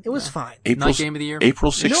fine. Fine. Not game of the year?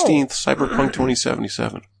 April 16th, Cyberpunk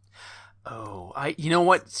 2077. Oh, you know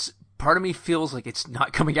what? Part of me feels like it's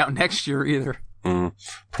not coming out next year either.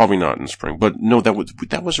 Probably not in spring, but no, that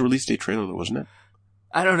was a release date trailer, though, wasn't it?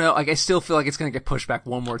 I don't know. Like, I still feel like it's going to get pushed back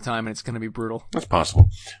one more time, and it's going to be brutal. That's possible.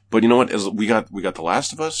 But you know what? As we got The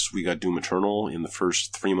Last of Us, we got Doom Eternal in the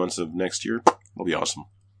first 3 months of next year. It'll be awesome.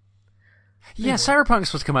 Yeah, Cyberpunk's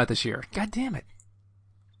supposed to come out this year. God damn it!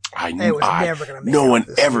 It was never going to make No out one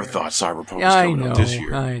this ever year. thought Cyberpunk was coming out this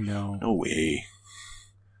year. I know. No way.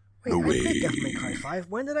 Wait, No I way. played Devil May Cry 5.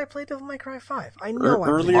 When did I play Devil May Cry 5? I know I played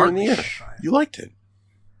Earlier in the Devil year. May Cry 5. You liked it.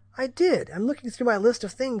 I did. I'm looking through my list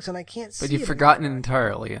of things and I can't see But you've it forgotten it anymore.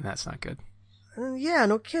 entirely, and that's not good. Yeah,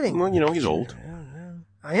 no kidding. Well, you know, he's old.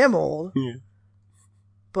 I am old. Yeah.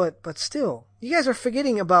 But still, you guys are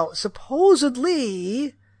forgetting about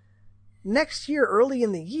supposedly next year, early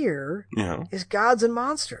in the year, Yeah. is Gods and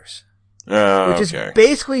Monsters. Which is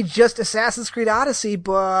basically just Assassin's Creed Odyssey,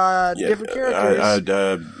 but different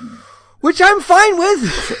characters. Which I'm fine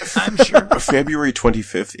with. I'm sure. February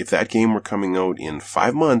 25th, if that game were coming out in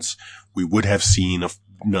 5 months, we would have seen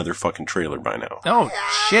another fucking trailer by now. Oh,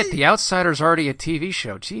 shit. The Outsider's already a TV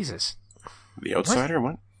show. Jesus. The Outsider?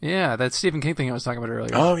 What? Yeah, that Stephen King thing I was talking about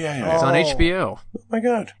earlier. Oh, yeah. It's on Oh. HBO. Oh, my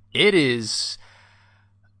God. It is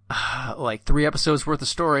like 3 episodes worth of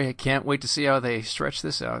story. I can't wait to see how they stretch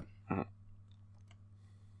this out.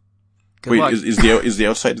 Good Wait, luck. is the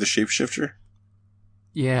Outsider the shapeshifter?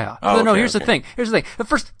 Yeah. Oh, No, okay, here's the thing. The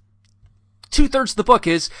first 2/3 of the book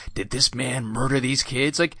is, did this man murder these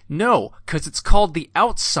kids? Like, no, because it's called The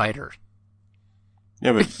Outsider.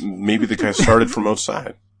 Yeah, but maybe the guy started from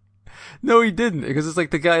outside. No, he didn't, because it's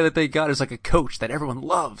like the guy that they got is like a coach that everyone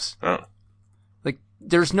loves. Oh. Like,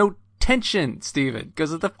 there's no tension, Steven,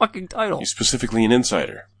 because of the fucking title. He's specifically an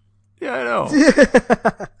insider. Yeah, I know.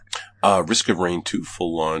 Risk of Rain 2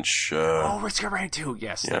 full launch. Risk of Rain 2.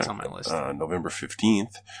 Yes, that's on my list. November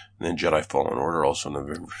 15th. And then Jedi Fallen Order also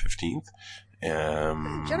November 15th.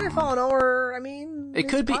 Jedi Fallen Order, I mean... It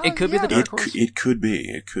could be the It, Dark Horse. it could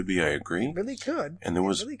be, I agree. It really could. And there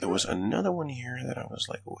was another one here that I was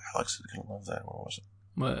like, oh, Alex is going to love that. What was it?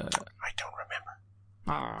 I don't remember.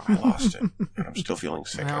 I lost it. And I'm still feeling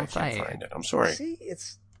sick. Well, I can't find it. I'm sorry. See,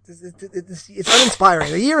 it's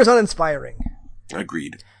uninspiring. The year is uninspiring.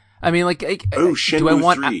 Agreed. I mean, like, Oh, Shenmue do I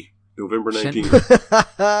want 3, November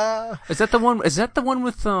 19th. Is that the one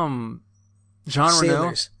with Jean Reno?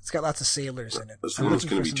 Sailors. It's got lots of sailors in it. That's the I'm one that's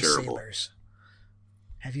looking gonna for be some terrible. Sailors.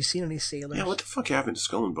 Have you seen any sailors? Yeah, what the fuck happened to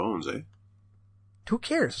Skull and Bones, eh? Who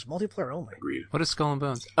cares? It's multiplayer only. Agreed. What is Skull and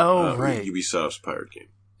Bones? Oh, right. Ubisoft's pirate game.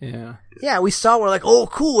 Yeah. Yeah, we saw. We're like, oh,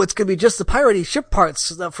 cool! It's gonna be just the piratey ship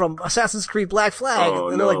parts from Assassin's Creed Black Flag, Oh,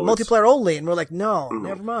 and no, they're like multiplayer only, and we're like, no,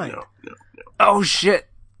 never mind. No. Oh, shit.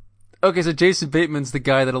 Okay, so Jason Bateman's the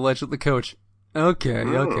guy that allegedly coached. Okay,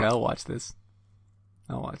 I'll watch this.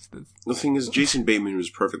 The thing is, Jason Bateman was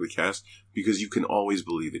perfectly cast because you can always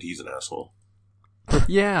believe that he's an asshole.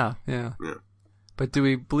 Yeah. Yeah. But do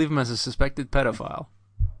we believe him as a suspected pedophile?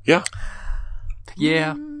 Yeah.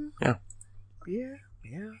 Yeah. Yeah. Yeah.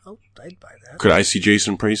 Oh, I'd buy that. Could I see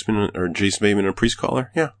Jason Bateman in a priest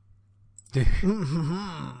collar? Yeah.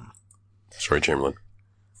 Sorry, Chamberlain.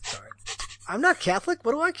 Sorry. I'm not Catholic.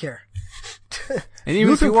 What do I care? And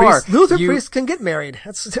even if you are, Luther priests can get married.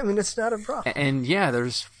 It's not a problem. And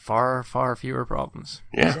there's far fewer problems.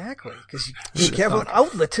 Yeah. Exactly. Because you have an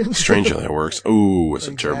outlet. Strange how that works. Ooh, it's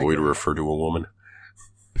a terrible way to refer to a woman.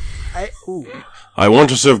 I want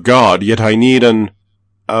to serve God, yet I need an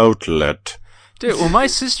outlet. Dude, when my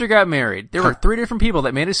sister got married, there were 3 different people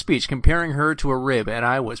that made a speech comparing her to a rib, and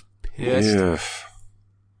I was pissed. Yeah.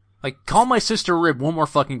 Like, call my sister a rib one more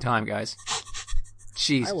fucking time, guys.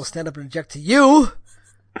 Jeez. I will stand up and object to you.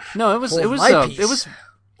 No, it was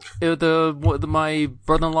my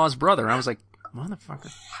brother-in-law's brother. And I was like,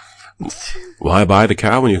 motherfucker. Why buy the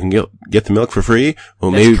cow when you can get the milk for free? Well,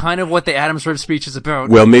 That's maybe kind of what the Adams Rib speech is about.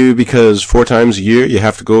 Well, maybe because 4 times a year you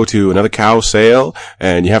have to go to another cow sale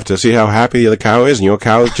and you have to see how happy the other cow is, and your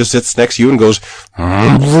cow just sits next to you and goes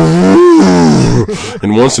and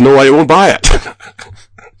wants to know why you won't buy it.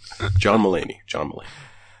 John Mulaney.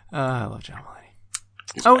 I love John Mulaney.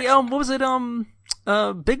 What was it?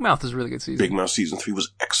 Big Mouth is a really good season. Big Mouth season 3 was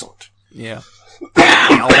excellent. Yeah.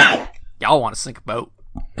 Y'all want to sink a boat.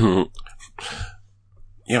 Yeah,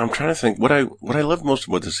 I'm trying to think. What I loved most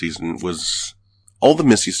about this season was all the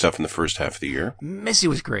Missy stuff in the first half of the year. Missy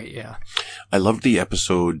was great, yeah. I loved the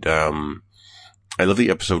episode. I love the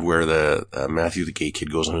episode where the Matthew the gay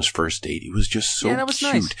kid goes on his first date. It was just so that was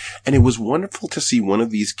cute, nice. And it was wonderful to see one of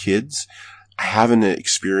these kids having an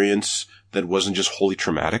experience that wasn't just wholly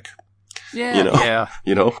traumatic. Yeah,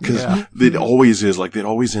 because it always is like, it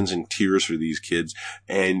always ends in tears for these kids.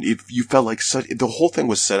 And you felt like the whole thing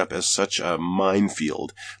was set up as such a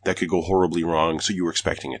minefield that could go horribly wrong. So you were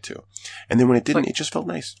expecting it to. And then when it didn't, it just felt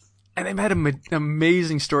nice. And they had an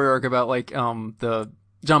amazing story arc about the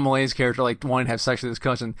John Mulaney's character, wanting to have sex with his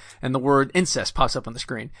cousin, and the word incest pops up on the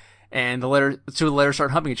screen. And the letters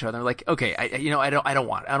start humping each other. They're like, okay, I don't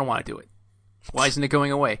want to do it. Why isn't it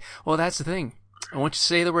going away? Well, that's the thing. And once you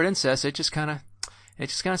say the word incest, it just kind of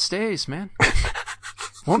stays, man.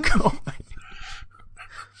 Won't go away.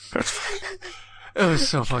 It was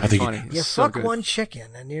so fucking funny. You fuck one chicken,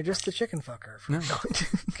 and you're just the chicken fucker.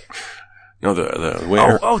 No, the way.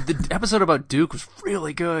 The episode about Duke was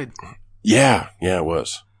really good. Yeah, it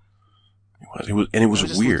was. It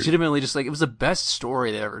was weird. Legitimately, it was the best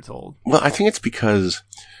story they ever told. Well, I think it's because,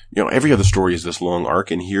 every other story is this long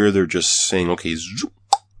arc, and here they're just saying, okay, zoop,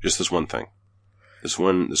 just this one thing. This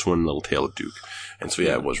one little tale of Duke. And so,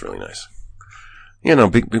 it was really nice.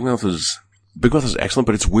 Big Mouth was excellent,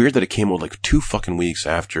 but it's weird that it came out 2 fucking weeks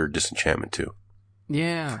after Disenchantment 2.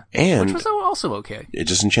 Yeah. And which was also okay.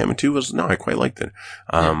 Disenchantment 2 I quite liked it.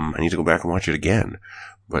 I need to go back and watch it again.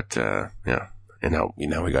 But, yeah. And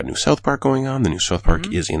now we got new South Park going on. The new South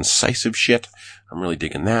Park is incisive shit. I'm really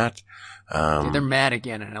digging that. They're mad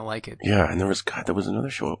again, and I like it. Yeah, and there was another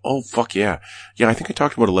show. Oh, fuck yeah. Yeah, I think I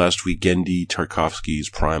talked about it last week, Genndy Tartakovsky's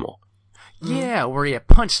Primal. Yeah, where he had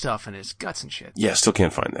punch stuff in his guts and shit. Yeah, still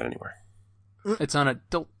can't find that anywhere. It's on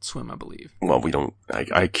Adult Swim, I believe. Well,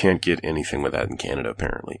 I can't get anything with that in Canada,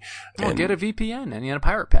 apparently. Well, get a VPN and you had a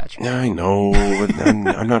pirate patch. I know, but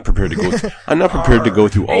I'm not prepared to go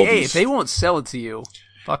through all these. Hey, if they won't sell it to you,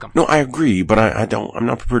 fuck them. No, I agree, but I'm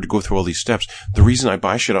not prepared to go through all these steps. The reason I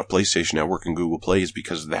buy shit off PlayStation Network and Google Play is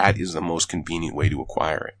because that is the most convenient way to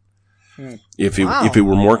acquire it. If it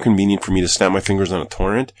were more convenient for me to snap my fingers on a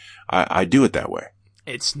torrent, I'd do it that way.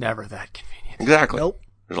 It's never that convenient. Exactly. Nope.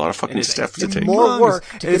 There's a lot of fucking steps to take. More work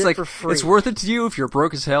to get it for free. It's worth it to you if you're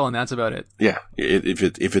broke as hell, and that's about it. Yeah.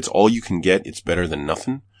 If it's all you can get, it's better than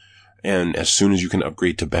nothing. And as soon as you can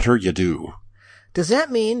upgrade to better, you do. Does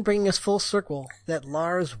that mean, bringing us full circle, that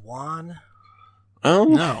Lars won?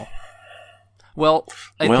 No. Well,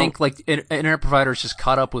 I think internet providers just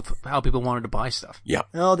caught up with how people wanted to buy stuff. Yeah.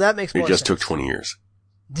 Oh, that makes more sense. It just took 20 years.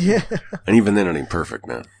 Yeah. And even then, it ain't perfect,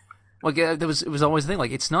 man. Like, it was always the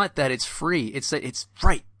thing. It's not that it's free. It's that it's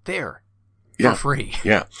right there for free.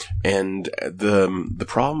 Yeah. And the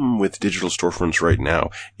problem with digital storefronts right now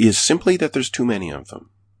is simply that there's too many of them.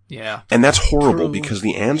 Yeah. And that's horrible because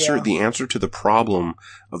the answer to the problem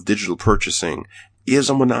of digital purchasing is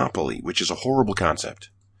a monopoly, which is a horrible concept.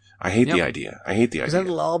 I hate the idea. Because then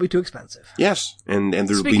it'll all be too expensive. Yes. And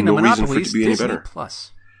there'll be no reason for it to be any better. Plus.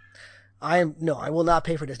 I will not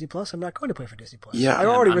pay for Disney Plus. I'm not going to pay for Disney Plus. Yeah, I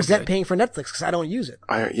already resent paying for Netflix because I don't use it.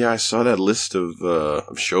 I saw that list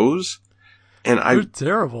of shows, and They're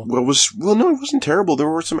terrible. No, it wasn't terrible. There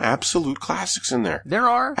were some absolute classics in there. There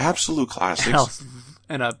are absolute classics,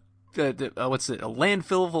 and a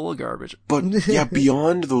landfill full of garbage. But yeah,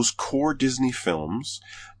 beyond those core Disney films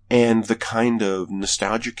and the kind of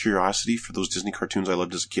nostalgic curiosity for those Disney cartoons I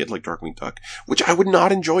loved as a kid, like Darkwing Duck, which I would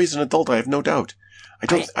not enjoy as an adult, I have no doubt. I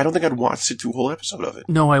don't think I'd sit through a whole episode of it.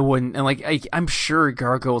 No, I wouldn't. And I'm sure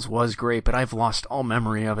Gargoyles was great, but I've lost all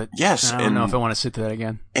memory of it. Yes, I don't know if I want to sit through that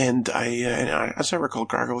again. And as I recall,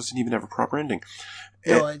 Gargoyles didn't even have a proper ending.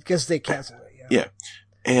 No, I guess they canceled it.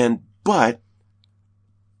 Yeah, but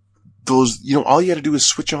those, all you had to do is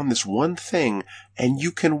switch on this one thing, and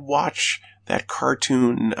you can watch that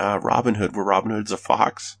cartoon Robin Hood, where Robin Hood's a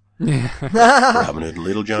fox. Robin Hood and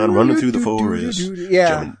Little John running through the forest,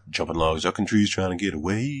 jumping logs, ducking trees, trying to get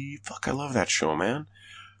away. Fuck, I love that show, man.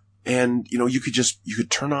 And, you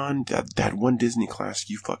could turn on that one Disney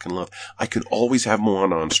classic you fucking love. I could always have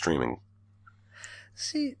Moana on streaming.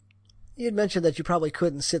 See, you had mentioned that you probably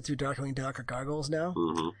couldn't sit through Darkwing Duck or Gargoyles now.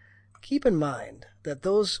 Mm-hmm. Keep in mind that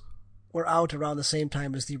those were out around the same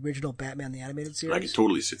time as the original Batman the Animated Series. I could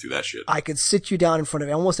totally sit through that shit. I could sit you down in front of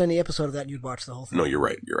almost any episode of that and you'd watch the whole thing. No, you're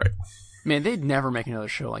right. Man, they'd never make another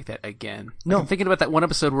show like that again. No. I'm thinking about that one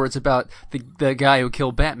episode where it's about the guy who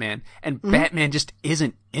killed Batman, and Batman just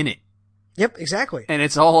isn't in it. Yep, exactly. And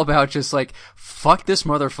it's all about just like, fuck this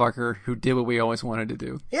motherfucker who did what we always wanted to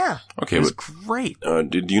do. Yeah. Okay, it was great.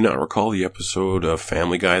 Did you not recall the episode of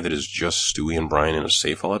Family Guy that is just Stewie and Brian in a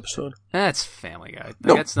safe-all episode? That's Family Guy.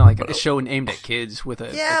 No, that's not like a show aimed at kids with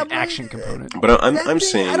an action component. But I'm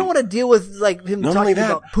saying, I don't want to deal with him talking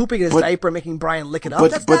about pooping in his diaper and making Brian lick it up.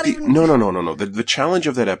 No. The challenge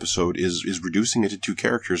of that episode is reducing it to two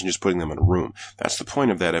characters and just putting them in a room. That's the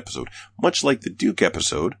point of that episode. Much like the Duke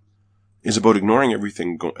episode is about ignoring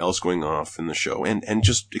everything else going off in the show and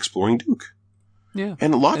just exploring Duke. Yeah.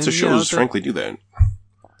 And lots of shows, frankly, do that.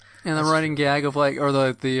 And the running gag of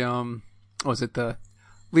the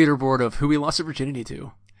leaderboard of who we lost our virginity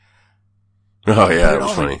to. Oh, yeah, that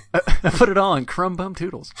was funny. I put it all in Crumb Bum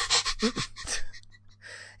Toodles.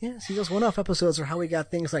 Yeah, see, those one-off episodes are how we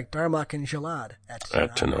got things like Darmok and Jalad at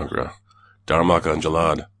Tanagra. Darmok and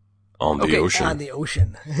Jalad on the ocean. On the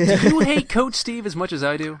ocean. Do you hate Coach Steve as much as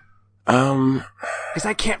I do? Because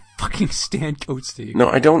I can't fucking stand Coach Steve. No,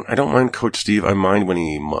 I don't mind Coach Steve. I mind when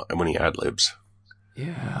he ad-libs.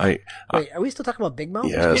 Yeah. Wait, are we still talking about Big Mouth?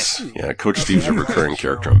 Yes. Yeah, Coach Steve's a recurring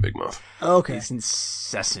character on Big Mouth. Okay. He's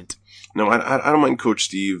incessant. No, I don't mind Coach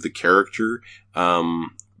Steve, the character,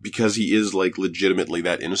 because he is legitimately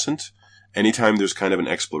that innocent. Anytime there's kind of an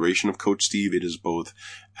exploration of Coach Steve, it is both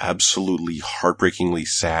absolutely heartbreakingly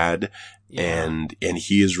sad, and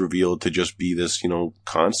he is revealed to just be this,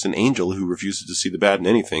 constant angel who refuses to see the bad in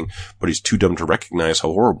anything, but he's too dumb to recognize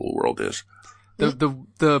how horrible the world is.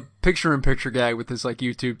 The picture-in-picture gag with his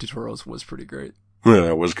YouTube tutorials was pretty great. Yeah,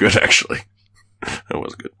 that was good, actually. That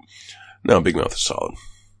was good. No, Big Mouth is solid.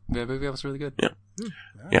 Yeah, Big Mouth was really good.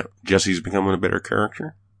 Yeah. Jesse's becoming a better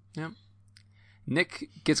character. Yeah. Nick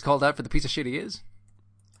gets called out for the piece of shit he is.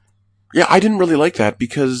 Yeah, I didn't really like that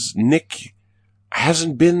because Nick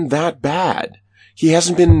hasn't been that bad. He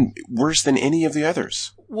hasn't been worse than any of the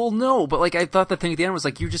others. Well, no, but I thought the thing at the end was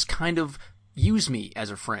you just kind of use me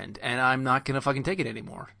as a friend, and I'm not gonna fucking take it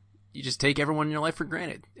anymore. You just take everyone in your life for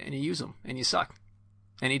granted, and you use them, and you suck.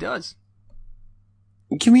 And he does.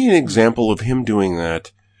 Give me an example of him doing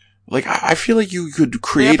that. I feel like you could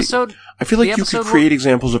create. I feel like you could create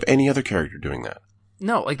examples of any other character doing that.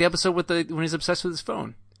 No, the episode with when he's obsessed with his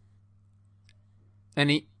phone, and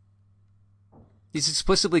he's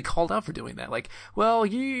explicitly called out for doing that. Well,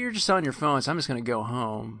 you're just on your phone, so I'm just gonna go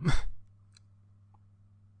home.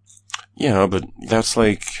 Yeah, but that's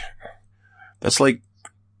like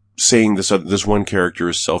saying this one character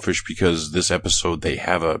is selfish because this episode they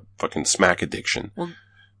have a fucking smack addiction. Well,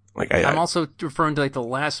 I'm also referring to the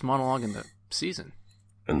last monologue in the season.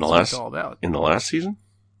 In the last, what it's all about. In the last season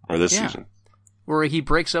or this season, where he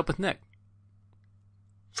breaks up with Nick.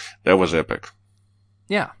 That was epic.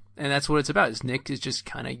 Yeah, and that's what it's about. Is Nick just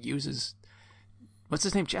kind of uses, what's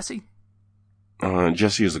his name, Jesse?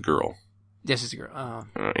 Jesse is the girl. Jesse's the girl.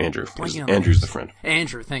 Andrew. Andrew's the friend.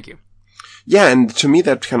 Andrew, thank you. Yeah, and to me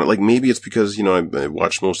that kind of maybe it's because I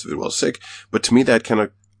watched most of it while sick, but to me that kind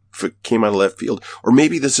of came out of left field, or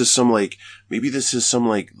maybe this is some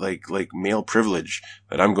male privilege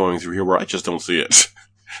that I'm going through here where I just don't see it.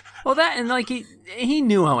 Well, that and he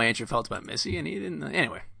knew how Andrew felt about Missy, and he didn't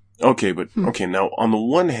anyway. Okay, but now on the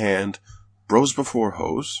one hand, bros before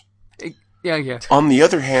hoes. Yeah. On the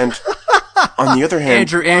other hand, On the other hand,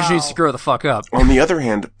 Andrew needs to grow the fuck up. On the other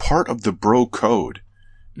hand, part of the bro code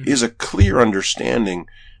is a clear understanding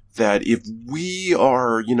that if we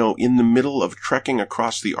are, in the middle of trekking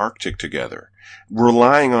across the Arctic together,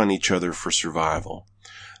 relying on each other for survival,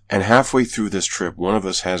 and halfway through this trip, one of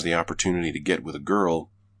us has the opportunity to get with a girl,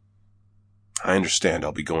 I understand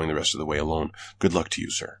I'll be going the rest of the way alone. Good luck to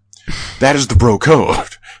you, sir. That is the bro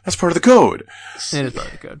code. That's part of the code. It is part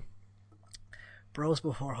of the code. Bros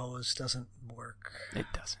before hoes doesn't work. It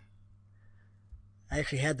doesn't. I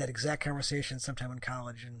actually had that exact conversation sometime in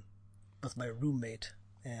college and with my roommate.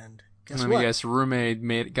 And guess what? Yes,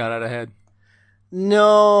 roommate got out ahead.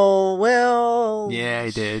 No, well... Yeah,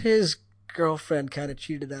 he did. His girlfriend kind of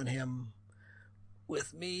cheated on him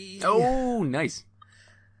with me. Oh, nice.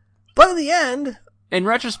 But in the end... In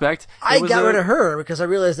retrospect, I got rid of her because I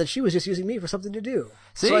realized that she was just using me for something to do.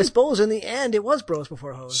 See? So I suppose in the end it was bros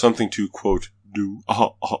before hoes. Something to, quote, do.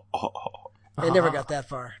 I never got that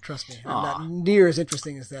far. Trust me. I'm not near as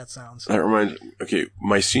interesting as that sounds. That reminds... Okay,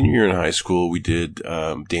 my senior year in high school, we did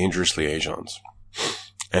Dangerous Liaisons.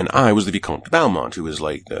 And I was the Vicomte de Valmont, who was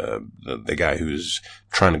like the guy who's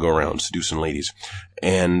trying to go around seducing ladies.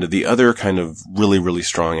 And the other kind of really, really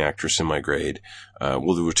strong actress in my grade,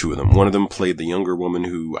 well, there were two of them. One of them played the younger woman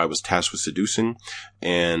who I was tasked with seducing,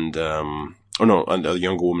 and, a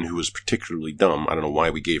younger woman who was particularly dumb. I don't know why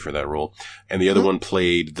we gave her that role. And the other one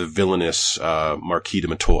played the villainous, Marquis de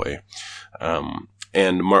Matoy.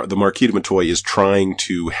 And the Marquis de Matoy is trying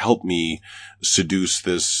to help me seduce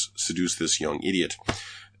this young idiot.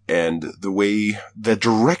 And the way the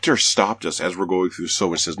director stopped us as we're going through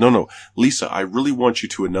and says, no, Lisa, I really want you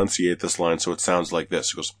to enunciate this line so it sounds like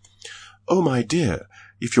this. He goes, oh, my dear,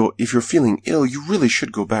 if you're feeling ill, you really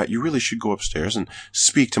should go back. You really should go upstairs and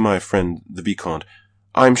speak to my friend, the Vicomte.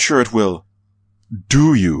 I'm sure it will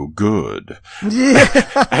do you good.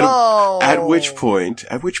 At which point,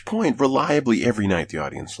 reliably every night the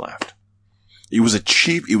audience laughed. It was a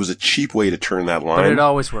cheap way to turn that line. But it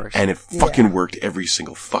always works. And it fucking worked every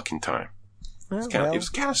single fucking time. Well, It was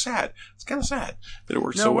kind of sad. It's kind of sad that it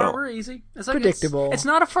worked so well. We're easy. It's like predictable. It's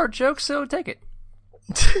not a fart joke, so take it.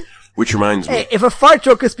 Which reminds me. Hey, if a fart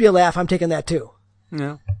joke could be a laugh, I'm taking that too.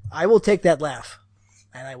 No. I will take that laugh.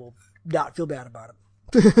 And I will not feel bad about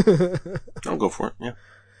it. I'll go for it, yeah.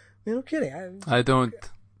 No kidding. I don't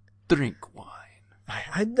drink wine.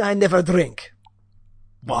 I never drink.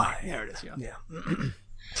 Wine. There it is, Yeah.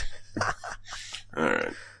 All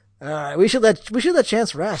right. We should let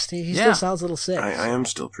Chance rest. He still sounds a little sick. I am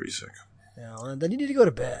still pretty sick. And then you need to go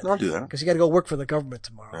to bed. I'll do that. Because you got to go work for the government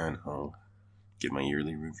tomorrow. And I'll get my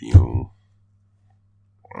yearly review.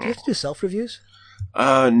 Do you have to do self-reviews?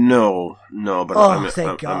 No, but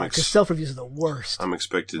thank God, because self-reviews are the worst. I'm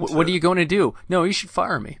expected to... What are you going to do? No, you should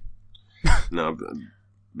fire me. No,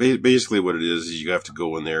 basically what it is you have to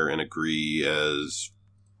go in there and agree as...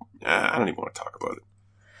 I don't even want to talk about it.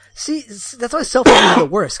 See, that's why self-reviews are the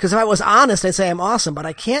worst. Because if I was honest, I'd say I'm awesome, but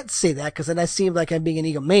I can't say that because then I seem like I'm being an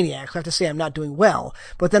egomaniac. So I have to say I'm not doing well.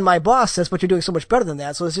 But then my boss says, but you're doing so much better than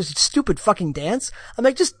that. So it's just a stupid fucking dance. I'm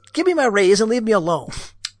like, just give me my raise and leave me alone.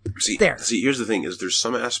 See, here's the thing: is there's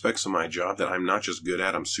some aspects of my job that I'm not just good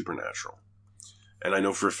at; I'm supernatural, and I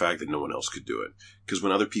know for a fact that no one else could do it. Because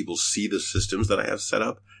when other people see the systems that I have set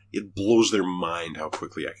up, it blows their mind how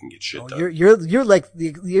quickly I can get shit done. You're like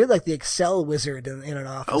the Excel wizard in an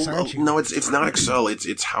office, aren't you? No, it's not Excel.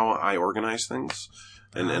 It's how I organize things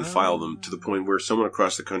and file them to the point where someone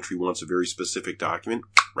across the country wants a very specific document.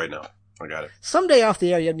 Right now, I got it. Someday off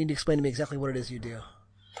the air, you need to explain to me exactly what it is you do.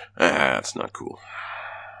 That's not cool.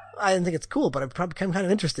 I didn't think it's cool, but I'm kind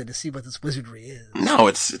of interested to see what this wizardry is. No,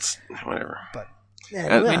 it's whatever. But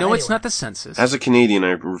we know it's not the census. As a Canadian,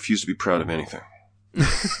 I refuse to be proud of anything.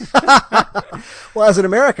 Well, as an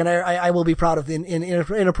American, I will be proud of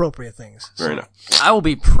inappropriate things. So. Fair enough. I will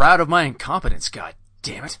be proud of my incompetence. God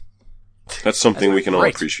damn it! That's something we can all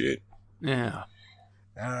appreciate. Yeah.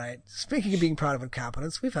 All right. Speaking of being proud of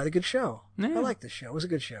incompetence, we've had a good show. Yeah. I like this show. It was a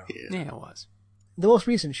good show. Yeah, it was. The most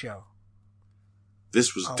recent show.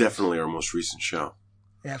 This was definitely our most recent show.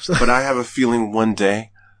 Yeah, absolutely. But I have a feeling one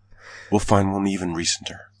day we'll find one even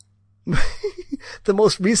recenter. The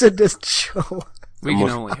most recentest show. We can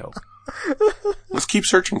only hope. Let's keep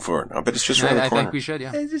searching for it. I bet it's just around the corner. I think we should,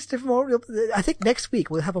 yeah. It's just I think next week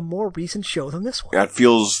we'll have a more recent show than this one. That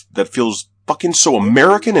feels fucking so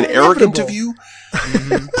American and arrogant of you.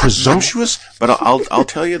 Presumptuous. But I'll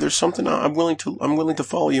tell you, there's something I'm willing to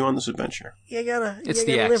follow you on this adventure. You gotta accent.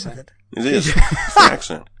 live with it. It is. It's the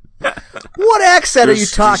accent. What accent are you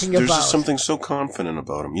talking about? There's just something so confident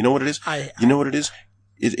about him. You know what it is? You know what it is?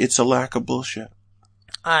 It's a lack of bullshit.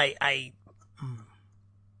 I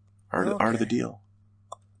Art of the Deal.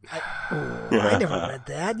 I never read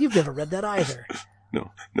that. You've never read that either. No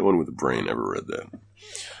one with a brain ever read that.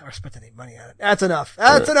 Or spent any money on it. That's enough.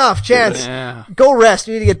 That's enough. Chance. Yeah. Go rest.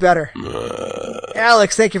 You need to get better.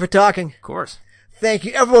 Alex, thank you for talking. Of course. Thank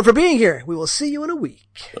you, everyone, for being here. We will see you in a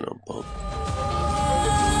week.